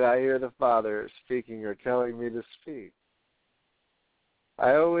what I hear the Father speaking or telling me to speak.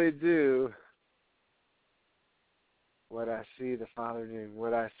 I only do what I see the Father doing,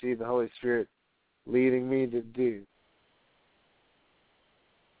 what I see the Holy Spirit leading me to do.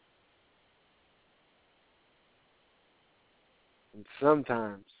 And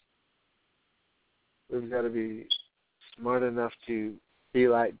sometimes we've got to be smart enough to be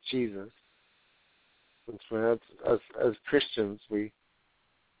like Jesus. Since as Christians, we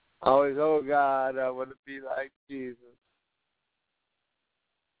always, oh God, I want to be like Jesus.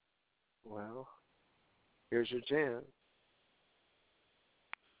 Well, here's your chance.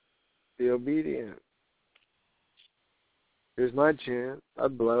 be obedient. Here's my chance.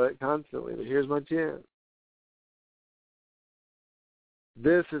 I'd blow it constantly, but here's my chance.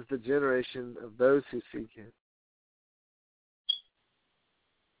 This is the generation of those who seek Him.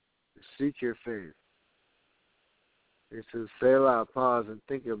 Seek your faith. It says, say aloud, pause, and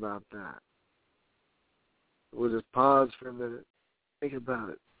think about that. We'll just pause for a minute. Think about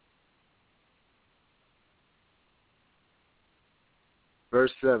it.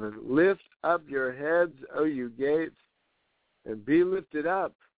 Verse 7, lift up your heads, O you gates, and be lifted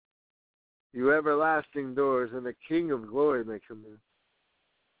up, you everlasting doors, and the King of glory may come in.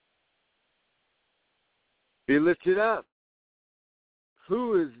 Be lifted up.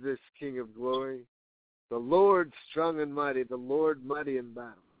 Who is this King of glory? The Lord strong and mighty, the Lord mighty in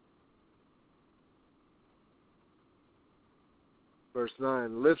battle. Verse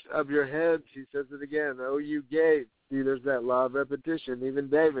 9, lift up your heads, he says it again, O you gates. See, there's that law of repetition. Even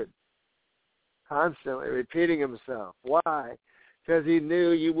David, constantly repeating himself. Why? Because he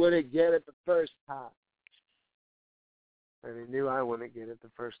knew you wouldn't get it the first time. And he knew I wouldn't get it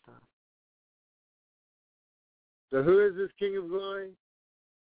the first time. So who is this King of glory?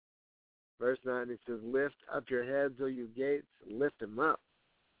 Verse 9, he says, lift up your heads, O you gates, lift them up,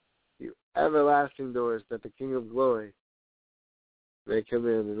 you everlasting doors, that the King of glory may come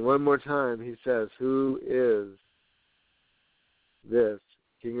in. And one more time, he says, who is this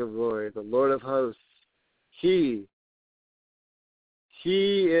King of glory? The Lord of hosts. He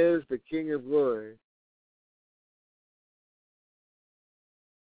is the King of glory.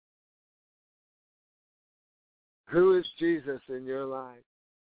 Who is Jesus in your life?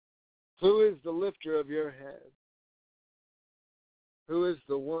 Who is the lifter of your head? Who is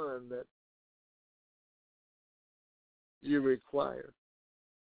the one that you require?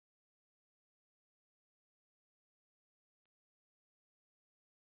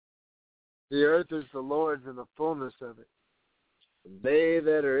 The earth is the Lord's and the fullness of it. They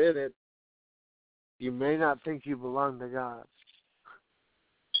that are in it, you may not think you belong to God,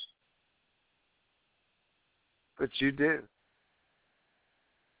 but you do.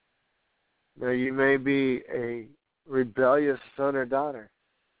 Now, you may be a rebellious son or daughter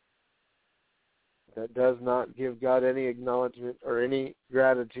that does not give God any acknowledgement or any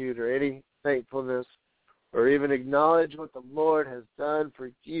gratitude or any thankfulness or even acknowledge what the Lord has done for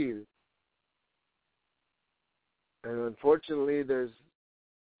you. And unfortunately, there's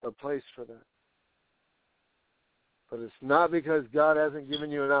a place for that. But it's not because God hasn't given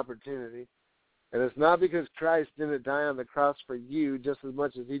you an opportunity. And it's not because Christ didn't die on the cross for you just as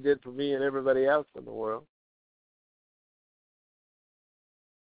much as he did for me and everybody else in the world.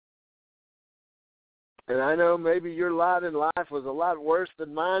 And I know maybe your lot in life was a lot worse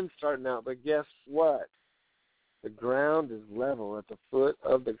than mine starting out, but guess what? The ground is level at the foot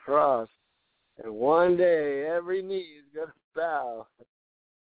of the cross. And one day, every knee is going to bow.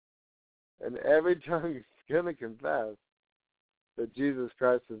 And every tongue is going to confess that Jesus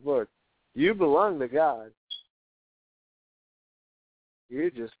Christ is Lord. You belong to God.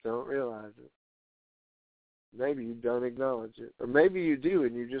 You just don't realize it. Maybe you don't acknowledge it. Or maybe you do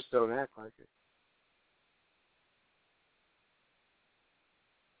and you just don't act like it.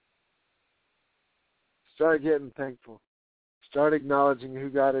 Start getting thankful. Start acknowledging who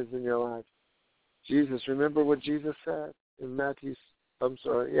God is in your life. Jesus, remember what Jesus said in Matthew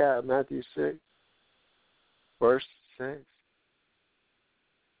 6, verse 6.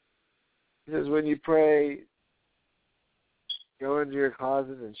 He says, when you pray, go into your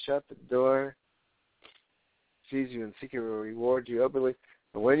closet and shut the door. Sees you in secret will reward you openly.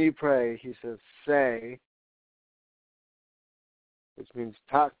 And when you pray, he says, say, which means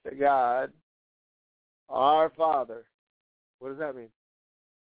talk to God, our Father. What does that mean?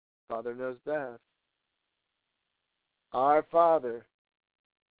 Father knows best. Our Father.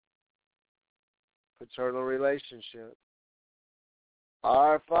 Paternal relationship.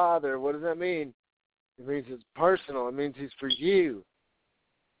 Our Father, what does that mean? It means it's personal. It means he's for you.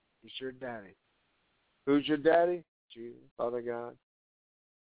 He's your daddy. Who's your daddy? Jesus, Father God.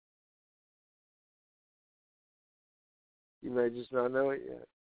 You may just not know it yet.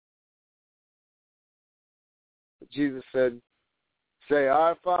 But Jesus said, say,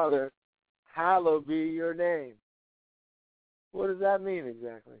 our Father, hallowed be your name. What does that mean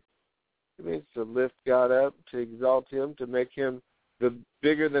exactly? It means to lift God up, to exalt him, to make him the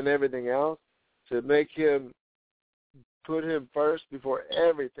bigger than everything else, to make him, put him first before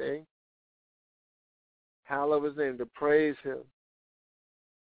everything. Hallow his name, to praise him,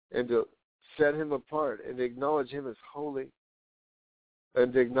 and to set him apart, and to acknowledge him as holy,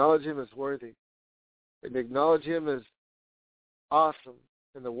 and to acknowledge him as worthy, and to acknowledge him as awesome,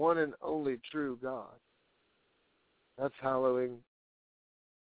 and the one and only true God. That's hallowing.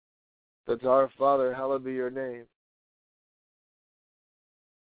 That's our Father, hallowed be your name.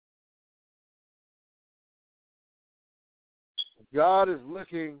 God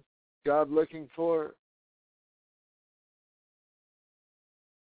looking for,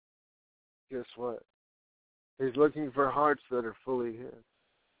 guess what? He's looking for hearts that are fully His.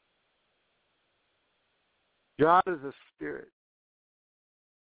 God is a spirit.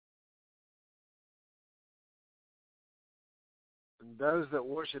 And those that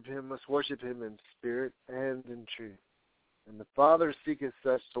worship Him must worship Him in spirit and in truth. And the Father seeketh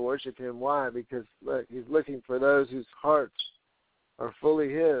such to worship Him. Why? Because, look, He's looking for those whose hearts are fully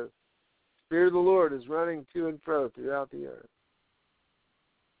His. The Spirit of the Lord is running to and fro throughout the earth,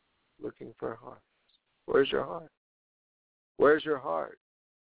 looking for hearts. Where's your heart? Where's your heart?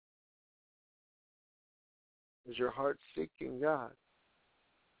 Is your heart seeking God?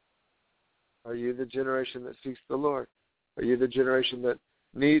 Are you the generation that seeks the Lord? Are you the generation that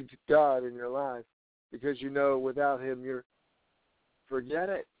needs God in your life? Because you know without Him, forget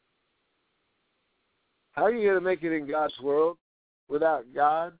it. How are you going to make it in God's world without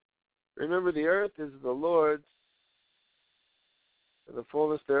God? Remember, the earth is the Lord's, and the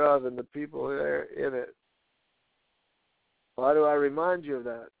fullness thereof, and the people there in it. Why do I remind you of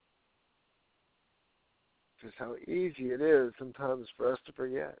that? Just how easy it is sometimes for us to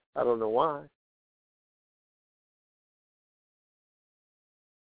forget. I don't know why.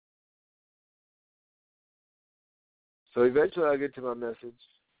 So eventually I'll get to my message,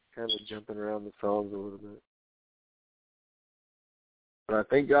 kind of jumping around the songs a little bit. But I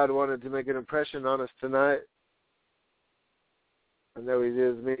think God wanted to make an impression on us tonight. I know He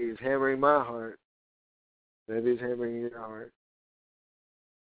is me. He's hammering my heart. Maybe He's hammering your heart.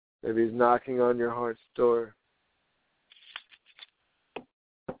 Maybe He's knocking on your heart's door.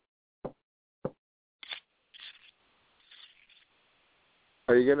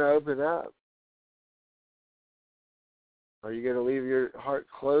 Are you going to open up? Are you going to leave your heart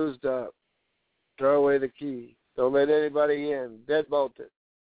closed up? Throw away the key. Don't let anybody in. Deadbolt it.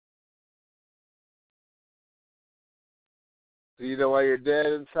 Do you know why you're dead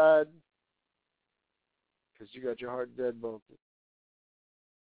inside? Because you got your heart deadbolted.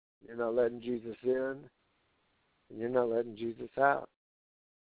 You're not letting Jesus in, and you're not letting Jesus out.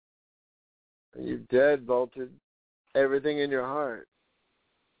 And you've deadbolted everything in your heart.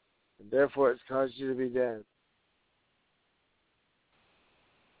 And therefore, it's caused you to be dead.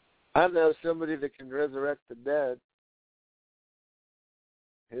 I know somebody that can resurrect the dead.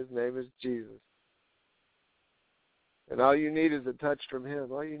 His name is Jesus. And all you need is a touch from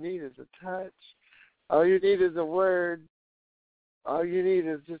Him. All you need is a touch. All you need is a word. All you need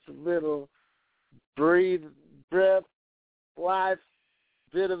is just a little breath, life,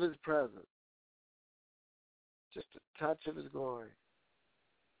 bit of His presence. Just a touch of His glory.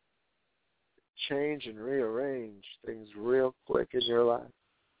 Change and rearrange things real quick in your life.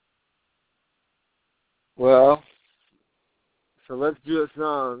 Well, so let's do a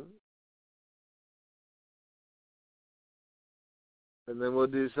song. And then we'll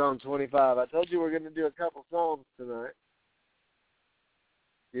do Psalm 25. I told you we're going to do a couple Psalms tonight.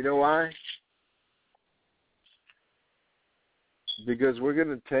 You know why? Because we're going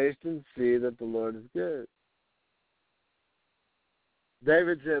to taste and see that the Lord is good.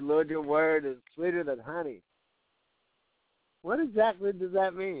 David said, Lord, your word is sweeter than honey. What exactly does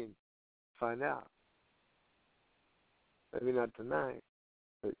that mean? Find out. Maybe not tonight.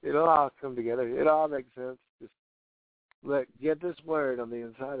 But it'll all come together. It'll all make sense. Just get this word on the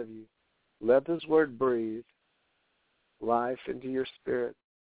inside of you. Let this word breathe life into your spirit.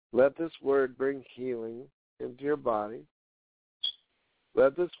 Let this word bring healing into your body.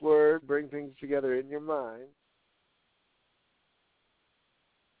 Let this word bring things together in your mind.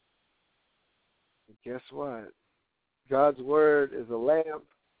 And guess what? God's word is a lamp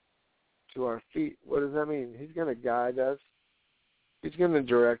to our feet. What does that mean? He's going to guide us. He's going to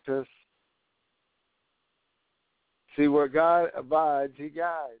direct us. See, where God abides, He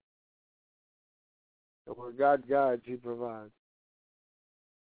guides. And where God guides, He provides.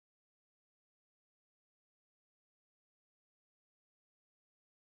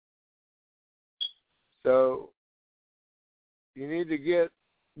 So, you need to get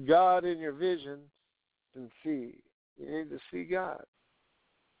God in your vision and see. You need to see God.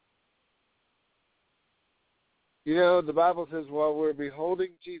 You know, the Bible says while we're beholding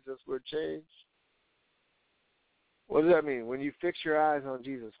Jesus, we're changed. What does that mean? When you fix your eyes on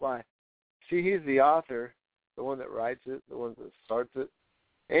Jesus, why? See, He's the author, the one that writes it, the one that starts it,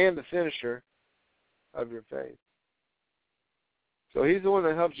 and the finisher of your faith. So he's the one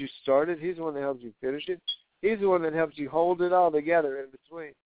that helps you start it. He's the one that helps you finish it. He's the one that helps you hold it all together in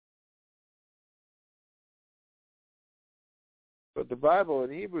between. But the Bible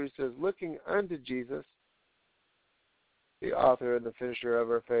in Hebrews says, looking unto Jesus, the author and the finisher of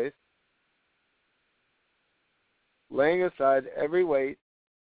our faith, laying aside every weight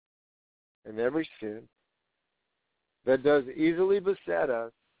and every sin that does easily beset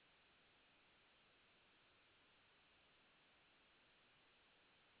us,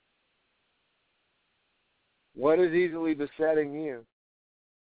 what is easily besetting you?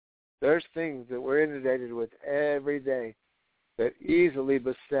 There's things that we're inundated with every day that easily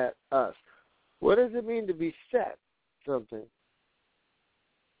beset us. What does it mean to beset something?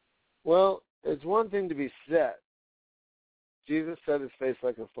 Well, it's one thing to be set. Jesus set his face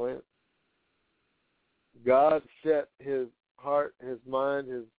like a flint. God set his heart, his mind,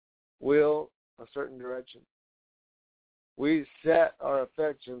 his will a certain direction. We set our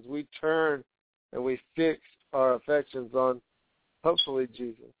affections. We turn and we fix our affections on, hopefully,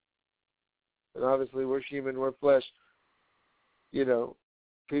 Jesus. And obviously, we're human, we're flesh. You know,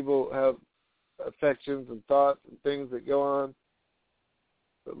 people have affections and thoughts and things that go on.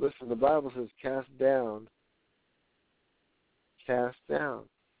 But listen, the Bible says, cast down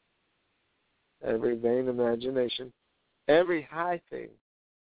every vain imagination, every high thing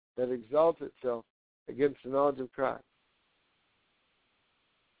that exalts itself against the knowledge of Christ.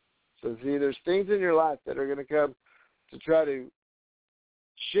 So see, there's things in your life that are going to come to try to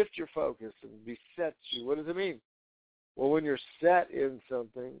shift your focus and beset you. What does it mean? Well, when you're set in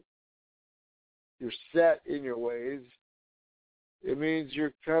something, you're set in your ways, it means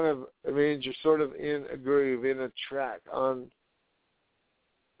you're sort of in a groove, in a track, on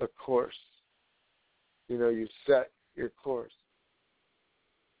a course. You know, you set your course.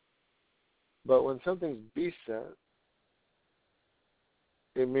 But when something's beset,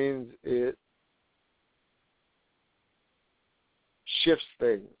 it means it shifts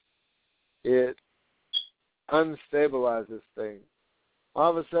things. It unstabilizes things.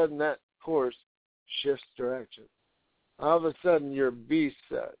 All of a sudden, that course shifts direction. All of a sudden, you're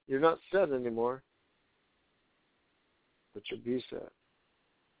beset. You're not set anymore, but you're beset.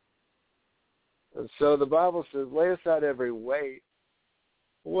 And so the Bible says, lay aside every weight.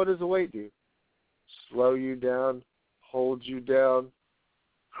 What does a weight do? Slow you down, hold you down,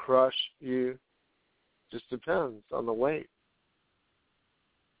 crush you. Just depends on the weight.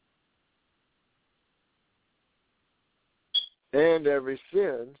 And every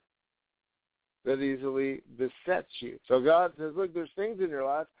sin that easily besets you. So God says, look, there's things in your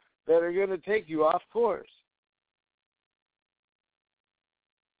life that are going to take you off course.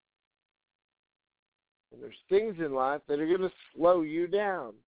 And there's things in life that are going to slow you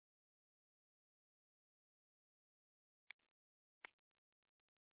down.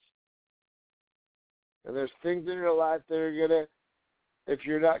 And there's things in your life that are going to, if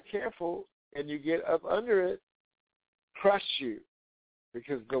you're not careful and you get up under it, crush you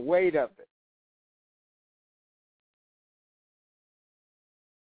because the weight of it.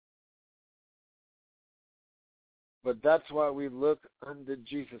 But that's why we look unto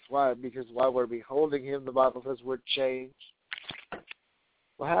Jesus. Why? Because while we're beholding him, the Bible says we're changed.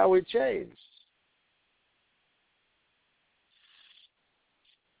 Well, how are we changed?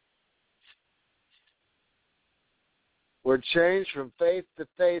 We're changed from faith to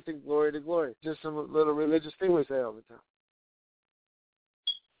faith and glory to glory. Just some little religious thing we say all the time.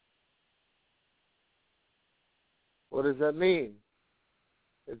 What does that mean?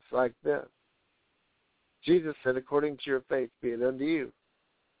 It's like this. Jesus said, according to your faith be it unto you.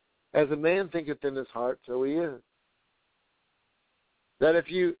 As a man thinketh in his heart, so he is. That if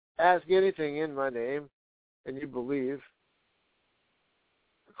you ask anything in my name and you believe,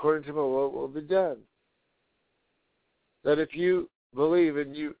 according to my will, it will be done. That if you believe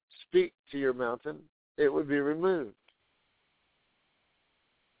and you speak to your mountain, it would be removed.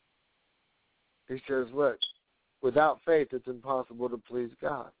 He says, look, without faith it's impossible to please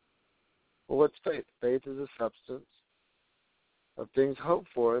God. Well, what's faith? Faith is a substance of things hoped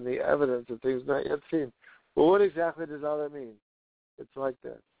for and the evidence of things not yet seen. Well, what exactly does all that mean? It's like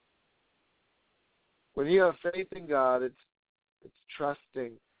that. When you have faith in God, it's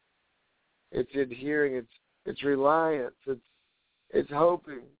trusting, it's adhering, it's reliance, it's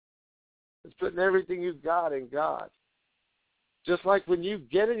hoping, it's putting everything you've got in God. Just like when you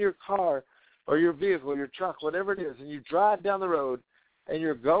get in your car or your vehicle, your truck, whatever it is, and you drive down the road and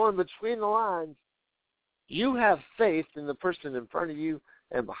you're going between the lines, you have faith in the person in front of you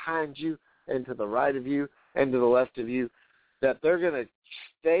and behind you and to the right of you and to the left of you that they're going to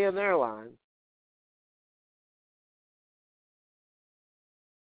stay in their line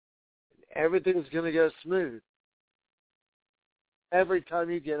everything's going to go smooth. Every time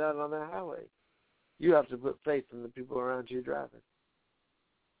you get out on the highway, you have to put faith in the people around you driving.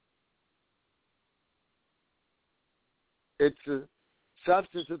 It's the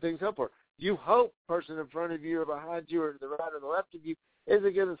substance of things hoped for. You hope the person in front of you or behind you or to the right or the left of you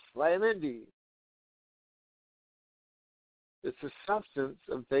isn't going to slam into you. It's the substance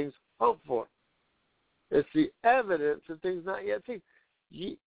of things hoped for. It's the evidence of things not yet seen.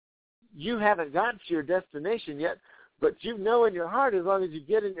 You haven't gotten to your destination yet, but you know in your heart as long as you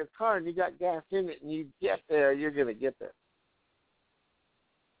get in your car and you got gas in it and you get there, you're going to get there.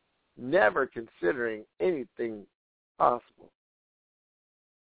 Never considering anything possible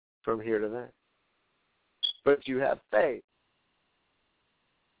from here to there. But you have faith.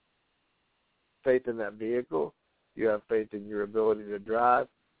 Faith in that vehicle. You have faith in your ability to drive.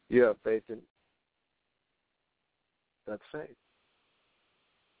 You have faith in... That's faith.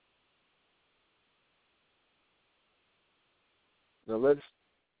 Now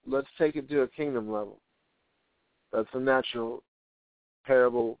let's take it to a kingdom level. That's a natural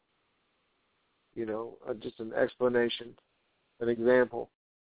parable, just an explanation, an example.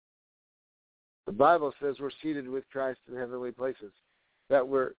 The Bible says we're seated with Christ in heavenly places, that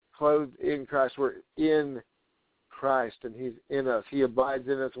we're clothed in Christ. We're in Christ, and He's in us. He abides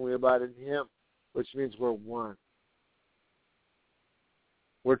in us, and we abide in Him, which means we're one.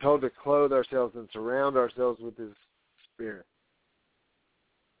 We're told to clothe ourselves and surround ourselves with His Spirit.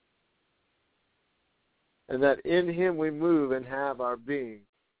 And that in Him we move and have our being,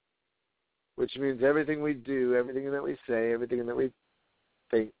 which means everything we do, everything that we say, everything that we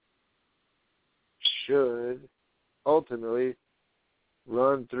think should ultimately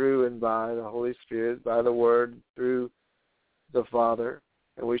run through and by the Holy Spirit, by the Word, through the Father.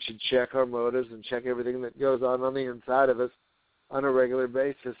 And we should check our motives and check everything that goes on the inside of us on a regular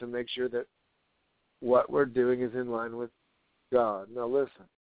basis and make sure that what we're doing is in line with God. Now listen.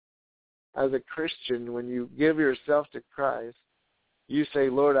 As a Christian, when you give yourself to Christ, you say,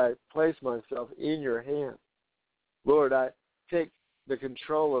 Lord, I place myself in your hands. Lord, I take the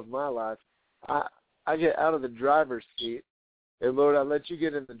control of my life. I get out of the driver's seat, and Lord, I let you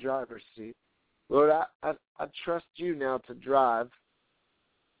get in the driver's seat. Lord, I trust you now to drive.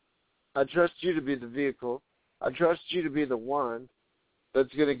 I trust you to be the vehicle. I trust you to be the one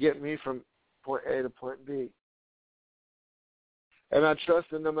that's going to get me from point A to point B. And I trust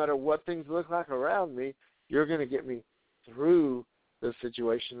that no matter what things look like around me, you're going to get me through the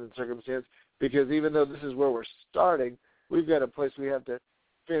situation and circumstance, because even though this is where we're starting, we've got a place we have to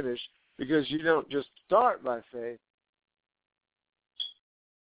finish, because you don't just start by faith,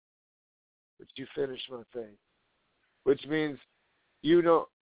 but you finish by faith, which means you don't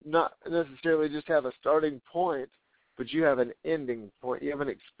not necessarily just have a starting point, but you have an ending point. You have an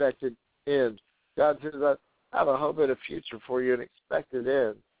expected end. God says, I have a hope and a future for you, an expected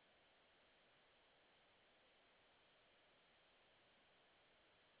end.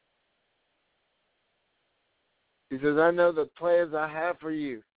 He says, I know the plans I have for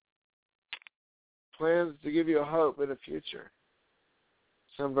you. Plans to give you a hope and a future.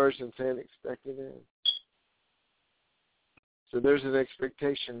 Some versions say an expected end. So there's an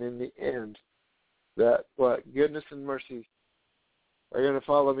expectation in the end that goodness and mercy are going to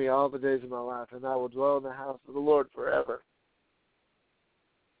follow me all the days of my life, and I will dwell in the house of the Lord forever.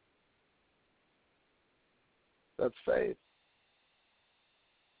 That's faith.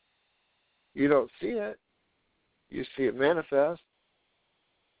 You don't see it. You see it manifest.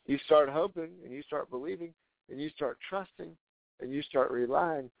 You start hoping, and you start believing, and you start trusting, and you start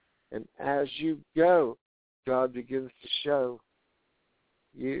relying. And as you go, God begins to show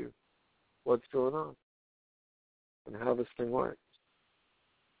you what's going on and how this thing works.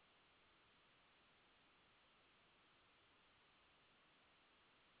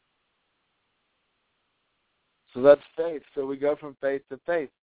 So that's faith. So we go from faith to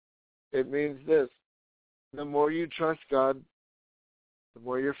faith. It means this. The more you trust God, the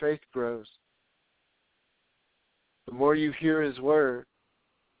more your faith grows. The more you hear His Word,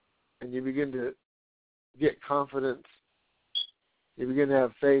 and you begin to get confidence. You begin to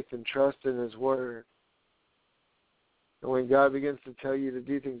have faith and trust in His Word. And when God begins to tell you to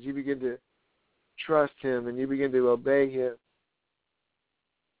do things, you begin to trust Him and you begin to obey Him.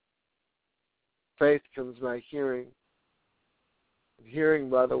 Faith comes by hearing, and hearing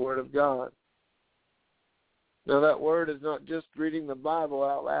by the Word of God. Now, that Word is not just reading the Bible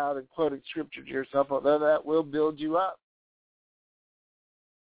out loud and quoting Scripture to yourself, although that will build you up.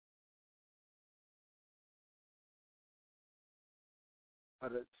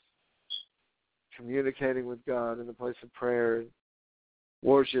 But it's communicating with God in the place of prayer,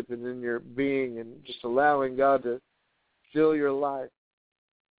 worship and in your being and just allowing God to fill your life.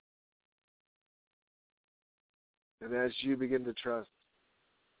 And as you begin to trust,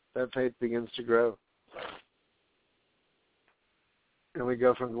 that faith begins to grow. And we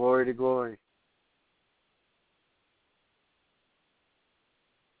go from glory to glory.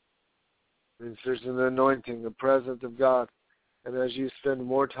 And there's an anointing, the presence of God. And as you spend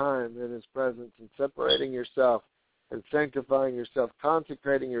more time in His presence and separating yourself and sanctifying yourself,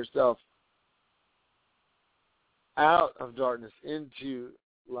 consecrating yourself out of darkness into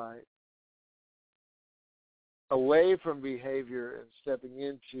light, away from behavior and stepping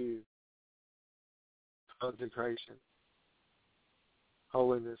into consecration,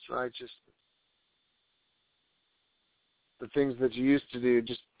 holiness, righteousness. The things that you used to do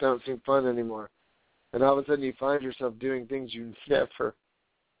just don't seem fun anymore. And all of a sudden you find yourself doing things you never,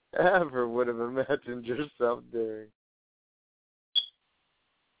 ever would have imagined yourself doing.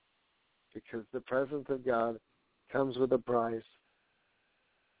 Because the presence of God comes with a price.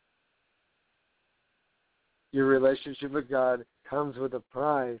 Your relationship with God comes with a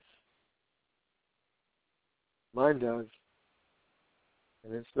price. Mine does.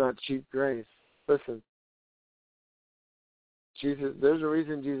 And it's not cheap grace. Listen. Jesus, there's a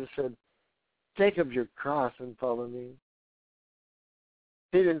reason Jesus said, take up your cross and follow me.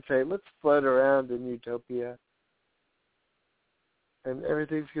 He didn't say, let's float around in utopia and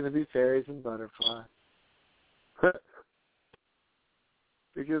everything's going to be fairies and butterflies.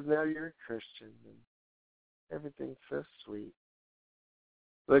 Because now you're a Christian and everything's so sweet.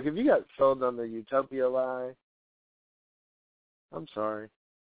 Look, if you got sold on the utopia lie, I'm sorry.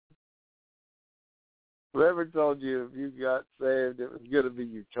 Whoever told you if you got saved it was going to be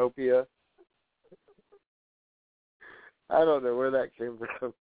utopia, I don't know where that came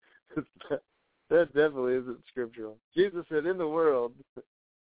from. That definitely isn't scriptural. Jesus said, in the world,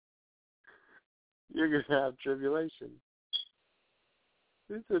 you're going to have tribulation.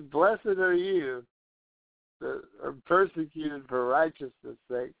 He said, blessed are you that are persecuted for righteousness'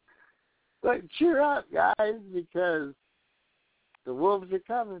 sake. Like, cheer up, guys, because the wolves are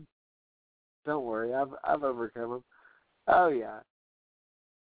coming. Don't worry, I've overcome them. Oh, yeah.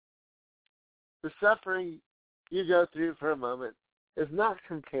 The suffering you go through for a moment is not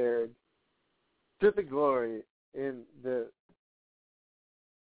compared to the glory in the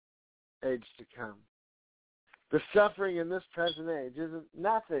age to come. The suffering in this present age isn't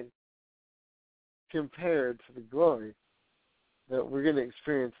nothing compared to the glory that we're going to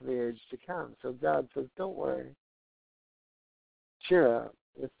experience in the age to come. So God says, don't worry. Cheer up.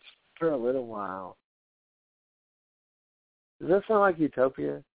 It's for a little while. Does that sound like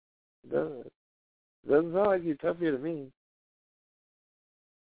utopia? It doesn't. It doesn't sound like utopia to me.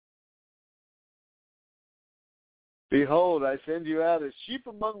 Behold, I send you out as sheep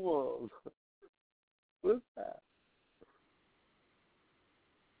among wolves. What's that?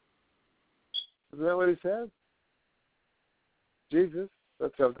 Isn't that what he said? Jesus.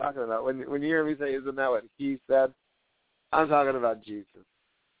 That's what I'm talking about. When you hear me say, isn't that what he said? I'm talking about Jesus.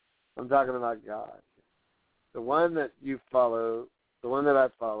 I'm talking about God. The one that you follow, the one that I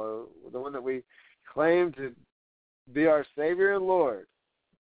follow, the one that we claim to be our Savior and Lord.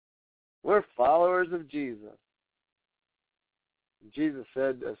 We're followers of Jesus. Jesus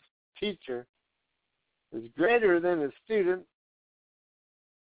said, a teacher is greater than a student.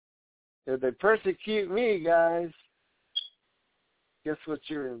 If they persecute me, guys, guess what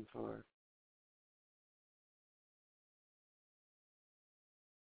you're in for?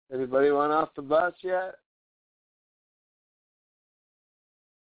 Anybody want off the bus yet?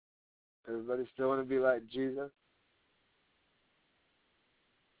 Everybody still want to be like Jesus?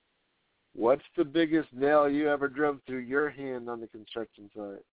 What's the biggest nail you ever drove through your hand on the construction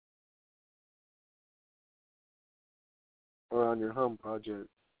site? Or on your home project?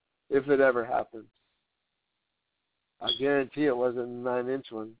 If it ever happened. I guarantee it wasn't a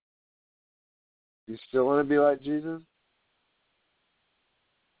 9-inch one. You still want to be like Jesus?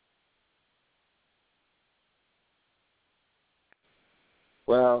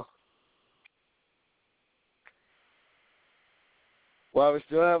 Well, while we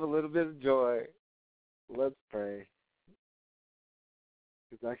still have a little bit of joy, let's pray.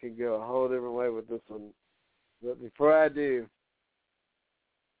 Because I can go a whole different way with this one. But before I do,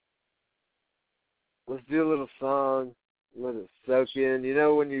 let's do a little song. Let it soak in. You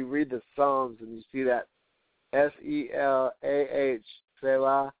know when you read the Psalms and you see that S-E-L-A-H,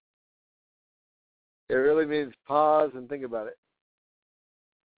 Selah, it really means pause and think about it.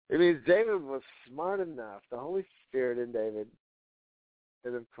 It means David was smart enough, the Holy Spirit in David.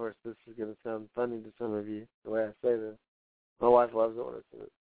 And, of course, this is going to sound funny to some of you, the way I say this. My wife loves it when I say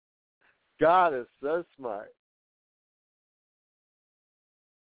it. God is so smart.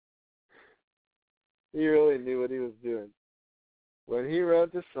 He really knew what he was doing. When he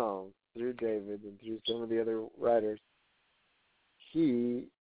wrote the Psalms through David and through some of the other writers, he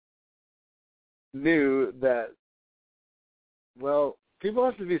knew that, well, people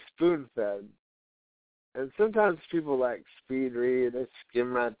have to be spoon-fed. And sometimes people like speed read, they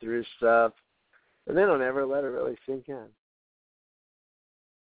skim right through stuff, and they don't ever let it really sink in.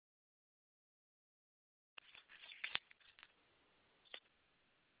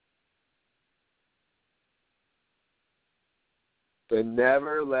 They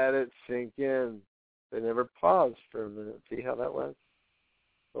never let it sink in. They never paused for a minute. See how that went?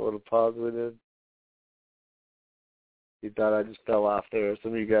 A little pause we did. You thought I just fell off there.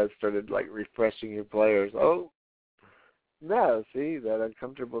 Some of you guys started like refreshing your players. Oh, no, see, that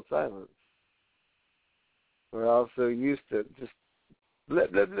uncomfortable silence. We're also used to just blah,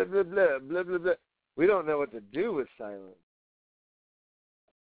 blah, blah, blah, blah, blah, blah, blah. We don't know what to do with silence.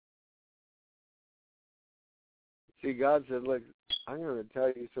 See, God said, look, I'm going to tell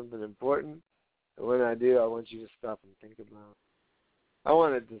you something important, and when I do, I want you to stop and think about it. I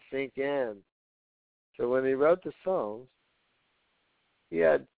want it to sink in. So when he wrote the Psalms, he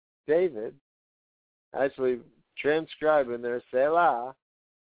had David actually transcribe in there Selah,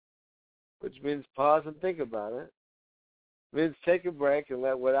 which means pause and think about it. It means take a break and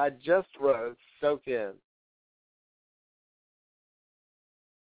let what I just wrote soak in.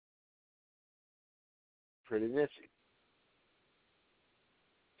 Pretty nifty.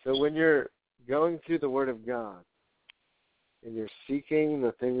 So when you're going through the Word of God and you're seeking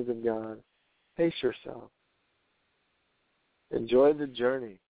the things of God, pace yourself. Enjoy the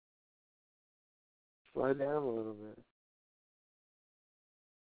journey. Slow down a little bit.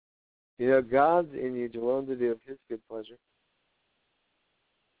 You know, God's in you to willing to do of His good pleasure.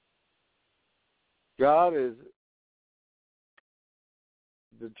 God is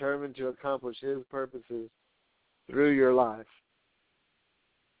determined to accomplish His purposes through your life.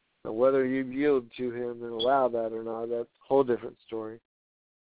 Now, whether you yield to Him and allow that or not, that's a whole different story.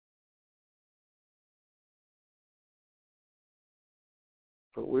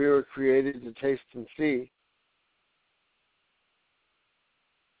 But we were created to taste and see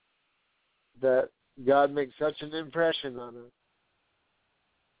that God makes such an impression on us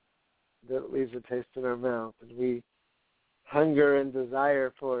that it leaves a taste in our mouth, and we hunger and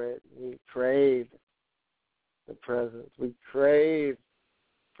desire for it. We crave the presence. We crave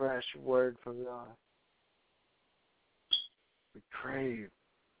fresh word from God. We crave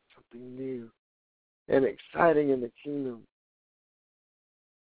something new and exciting in the kingdom.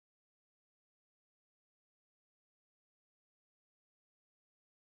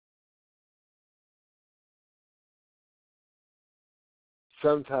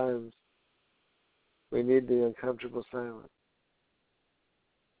 Sometimes we need the uncomfortable silence.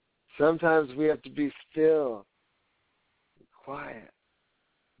 Sometimes we have to be still and quiet.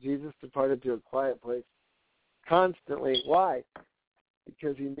 Jesus departed to a quiet place constantly. Why?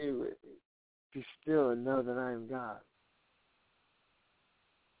 Because he knew it. Be still and know that I am God.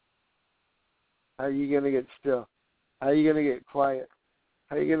 How are you going to get still? How are you going to get quiet?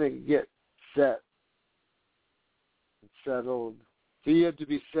 How are you going to get set and settled? So you have to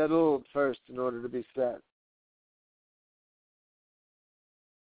be settled first in order to be set.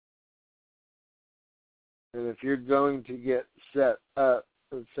 And if you're going to get set up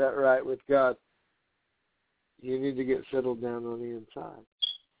and set right with God, you need to get settled down on the inside.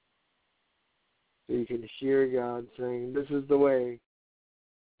 So you can hear God saying, this is the way,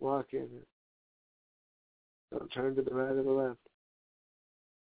 walk in it. Don't turn to the right or the left.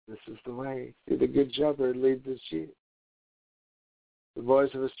 This is the way. See, the good shepherd leads his sheep. The voice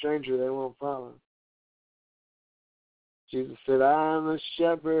of a stranger they won't follow. Jesus said, I'm a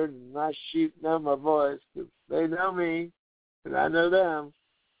shepherd, and my sheep know my voice, because they know me, and I know them.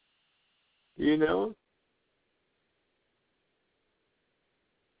 Do you know him?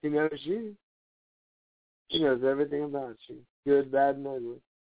 He knows you. He knows everything about you, good, bad, and ugly.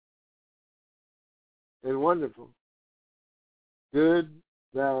 And wonderful. Good,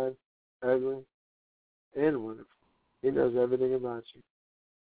 bad, ugly, and wonderful. He knows everything about you.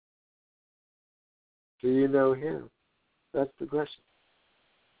 Do you know him? That's the question.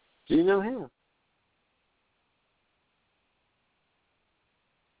 Do you know him?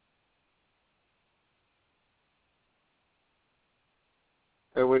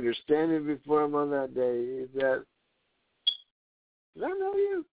 And when you're standing before him on that day, is that, did I know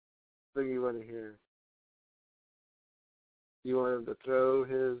you? Thing you want to hear. You want him to throw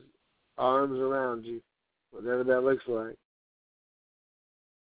his arms around you, whatever that looks like.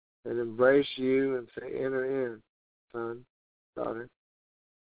 and embrace you and say, enter in, son, daughter.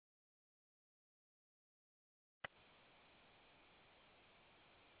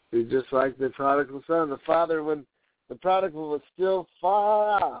 He's just like the prodigal son. The father, when the prodigal was still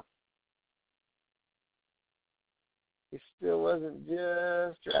far off, he still wasn't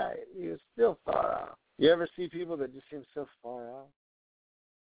just right. He was still far off. You ever see people that just seem so far off?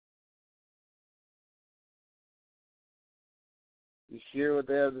 You hear what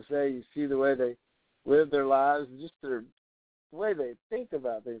they have to say. You see the way they live their lives, just the way they think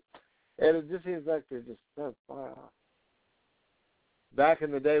about things. And it just seems like they're just so far off. Back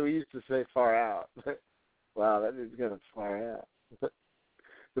in the day, we used to say far out. Wow, that dude's going to far out.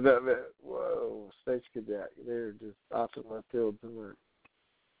 But that meant, whoa, space cadet. They're just off in left field somewhere.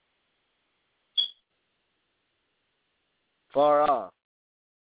 Far off,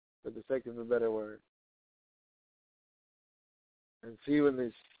 for the sake of a better word. And see, when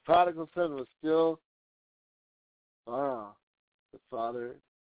the prodigal son was still far off, the father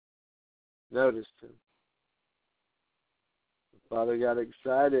noticed him. The father got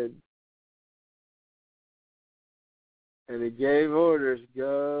excited, and he gave orders,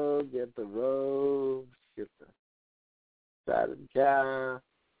 go get the robes, get the fattened calf,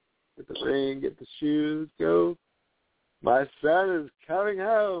 get the ring, get the shoes, go. My son is coming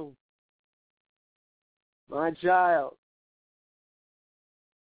home. My child.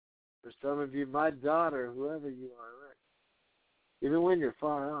 For some of you, my daughter, whoever you are, right? Even when you're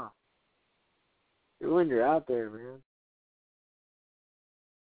far off. Even when you're out there, man.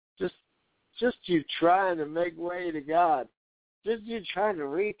 Just you trying to make way to God. Just you trying to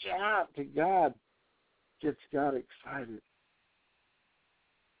reach out to God gets God excited.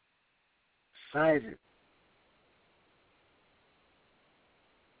 Excited.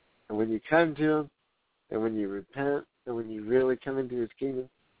 And when you come to Him, and when you repent, and when you really come into His kingdom,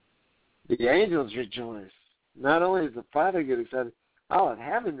 the angels rejoice. Not only does the Father get excited, all of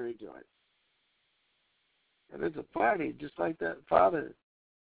heaven rejoice. And it's a party, just like that Father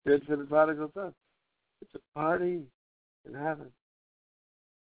did for the prodigal son. It's a party in heaven.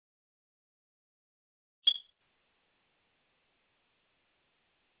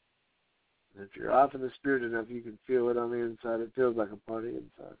 And if you're off in the spirit enough, you can feel it on the inside. It feels like a party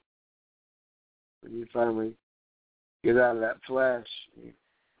inside. When you finally get out of that flesh, you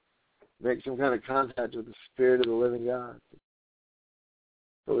make some kind of contact with the Spirit of the living God.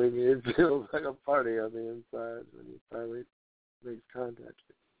 Believe me, it feels like a party on the inside when you finally make contact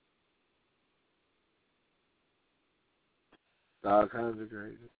with it. All kinds of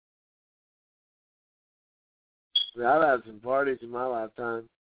crazy. I've had some parties in my lifetime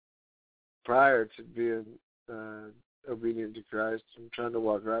prior to being obedient to Christ and trying to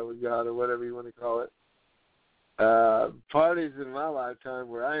walk right with God or whatever you want to call it. Parties in my lifetime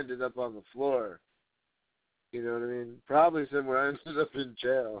where I ended up on the floor. You know what I mean? Probably somewhere I ended up in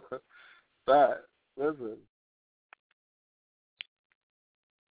jail. But, listen.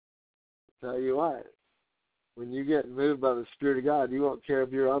 I'll tell you what. When you get moved by the Spirit of God, you won't care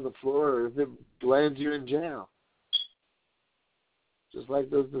if you're on the floor or if it lands you in jail. Just like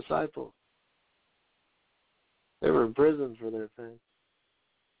those disciples. They were in prison for their faith.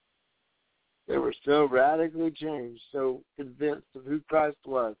 They were so radically changed, so convinced of who Christ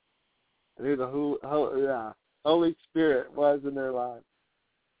was and who the Holy Spirit was in their lives.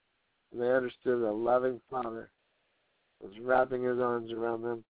 And they understood a loving Father was wrapping His arms around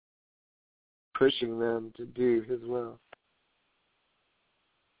them, pushing them to do His will.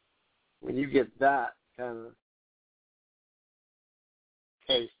 When you get that kind of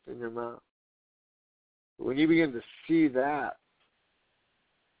taste in your mouth, when you begin to see that,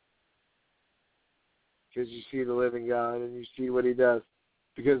 because you see the living God and you see what He does,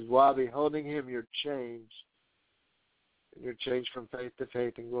 because while beholding Him, you're changed. And you're changed from faith to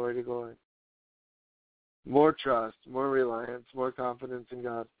faith and glory to glory. More trust, more reliance, more confidence in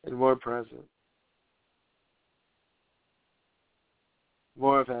God, and more presence.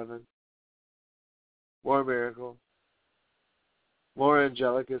 More of heaven, more miracle, more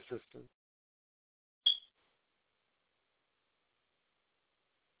angelic assistance.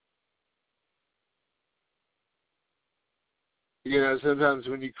 You know, sometimes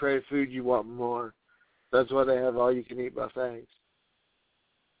when you crave food, you want more. That's why they have all-you-can-eat buffets.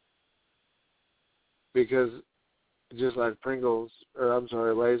 Because just like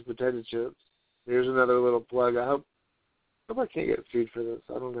Lay's potato chips. Here's another little plug. I hope I can't get food for this.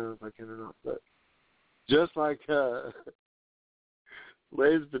 I don't know if I can or not. But just like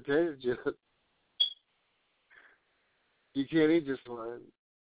Lay's potato chips, you can't eat just one.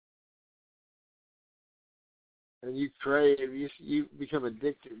 and you crave, you become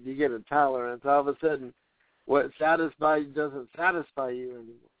addicted. You get a tolerance. All of a sudden, what satisfies you doesn't satisfy you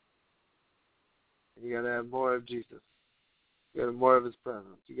anymore. And you got to have more of Jesus. You got to have more of his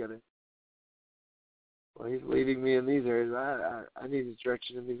presence. You got to, well, he's leading me in these areas. I need his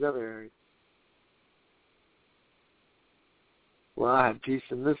direction in these other areas. Well, I have peace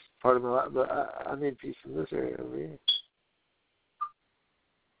in this part of my life, but I need peace in this area over here.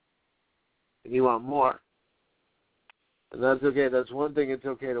 And you want more. And that's okay. That's one thing it's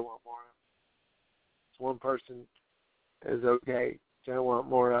okay to want more of. It's one person is okay to want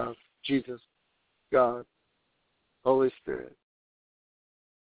more of. Jesus, God, Holy Spirit.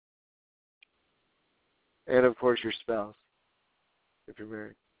 And, of course, your spouse, if you're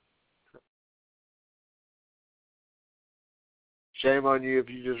married. Shame on you if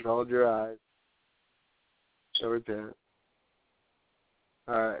you just rolled your eyes. So repent.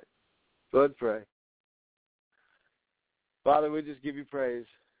 All right. So let's pray. Father, we just give you praise.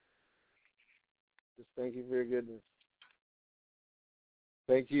 Just thank you for your goodness.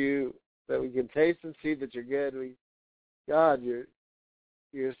 Thank you that we can taste and see that you're good. God,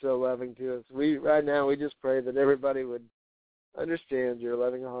 you're so loving to us. Right now we just pray that everybody would understand your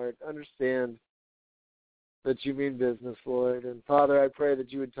loving heart, understand that you mean business, Lord. And Father, I pray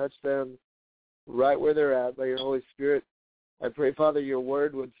that you would touch them right where they're at by your Holy Spirit. I pray, Father, your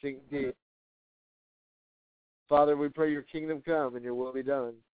word would sink deep. Father, we pray your kingdom come and your will be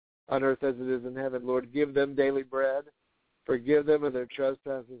done on earth as it is in heaven. Lord, give them daily bread. Forgive them of their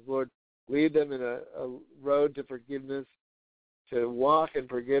trespasses. Lord, lead them in a road to forgiveness, to walk in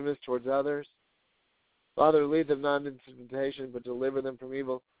forgiveness towards others. Father, lead them not into temptation, but deliver them from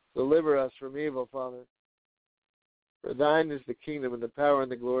evil. Deliver us from evil, Father. For thine is the kingdom and the power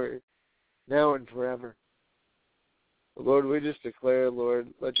and the glory, now and forever. Lord, we just declare, Lord,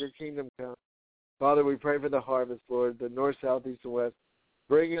 let your kingdom come. Father, we pray for the harvest, Lord, the north, south, east, and west.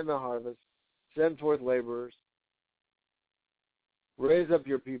 Bring in the harvest. Send forth laborers. Raise up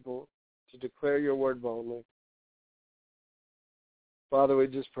your people to declare your word boldly. Father, we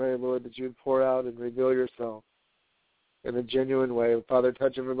just pray, Lord, that you would pour out and reveal yourself in a genuine way. Father,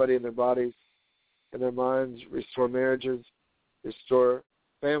 touch everybody in their bodies, in their minds, restore marriages, restore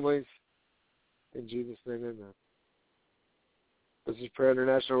families. In Jesus' name, amen. This is Prayer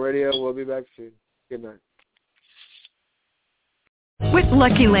International Radio. We'll be back soon. Good night. With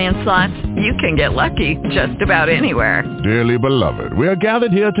Lucky Land Slots, you can get lucky just about anywhere. Dearly beloved, we are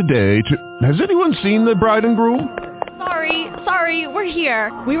gathered here today to... Has anyone seen the bride and groom? Sorry, we're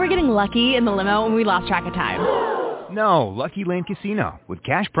here. We were getting lucky in the limo and we lost track of time. No, Lucky Land Casino, with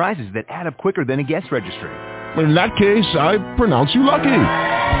cash prizes that add up quicker than a guest registry. In that case, I pronounce you lucky.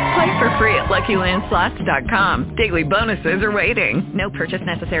 Play for free at LuckyLandSlots.com. Daily bonuses are waiting. No purchase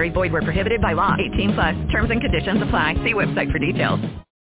necessary. Void where prohibited by law. 18+. Terms and conditions apply. See website for details.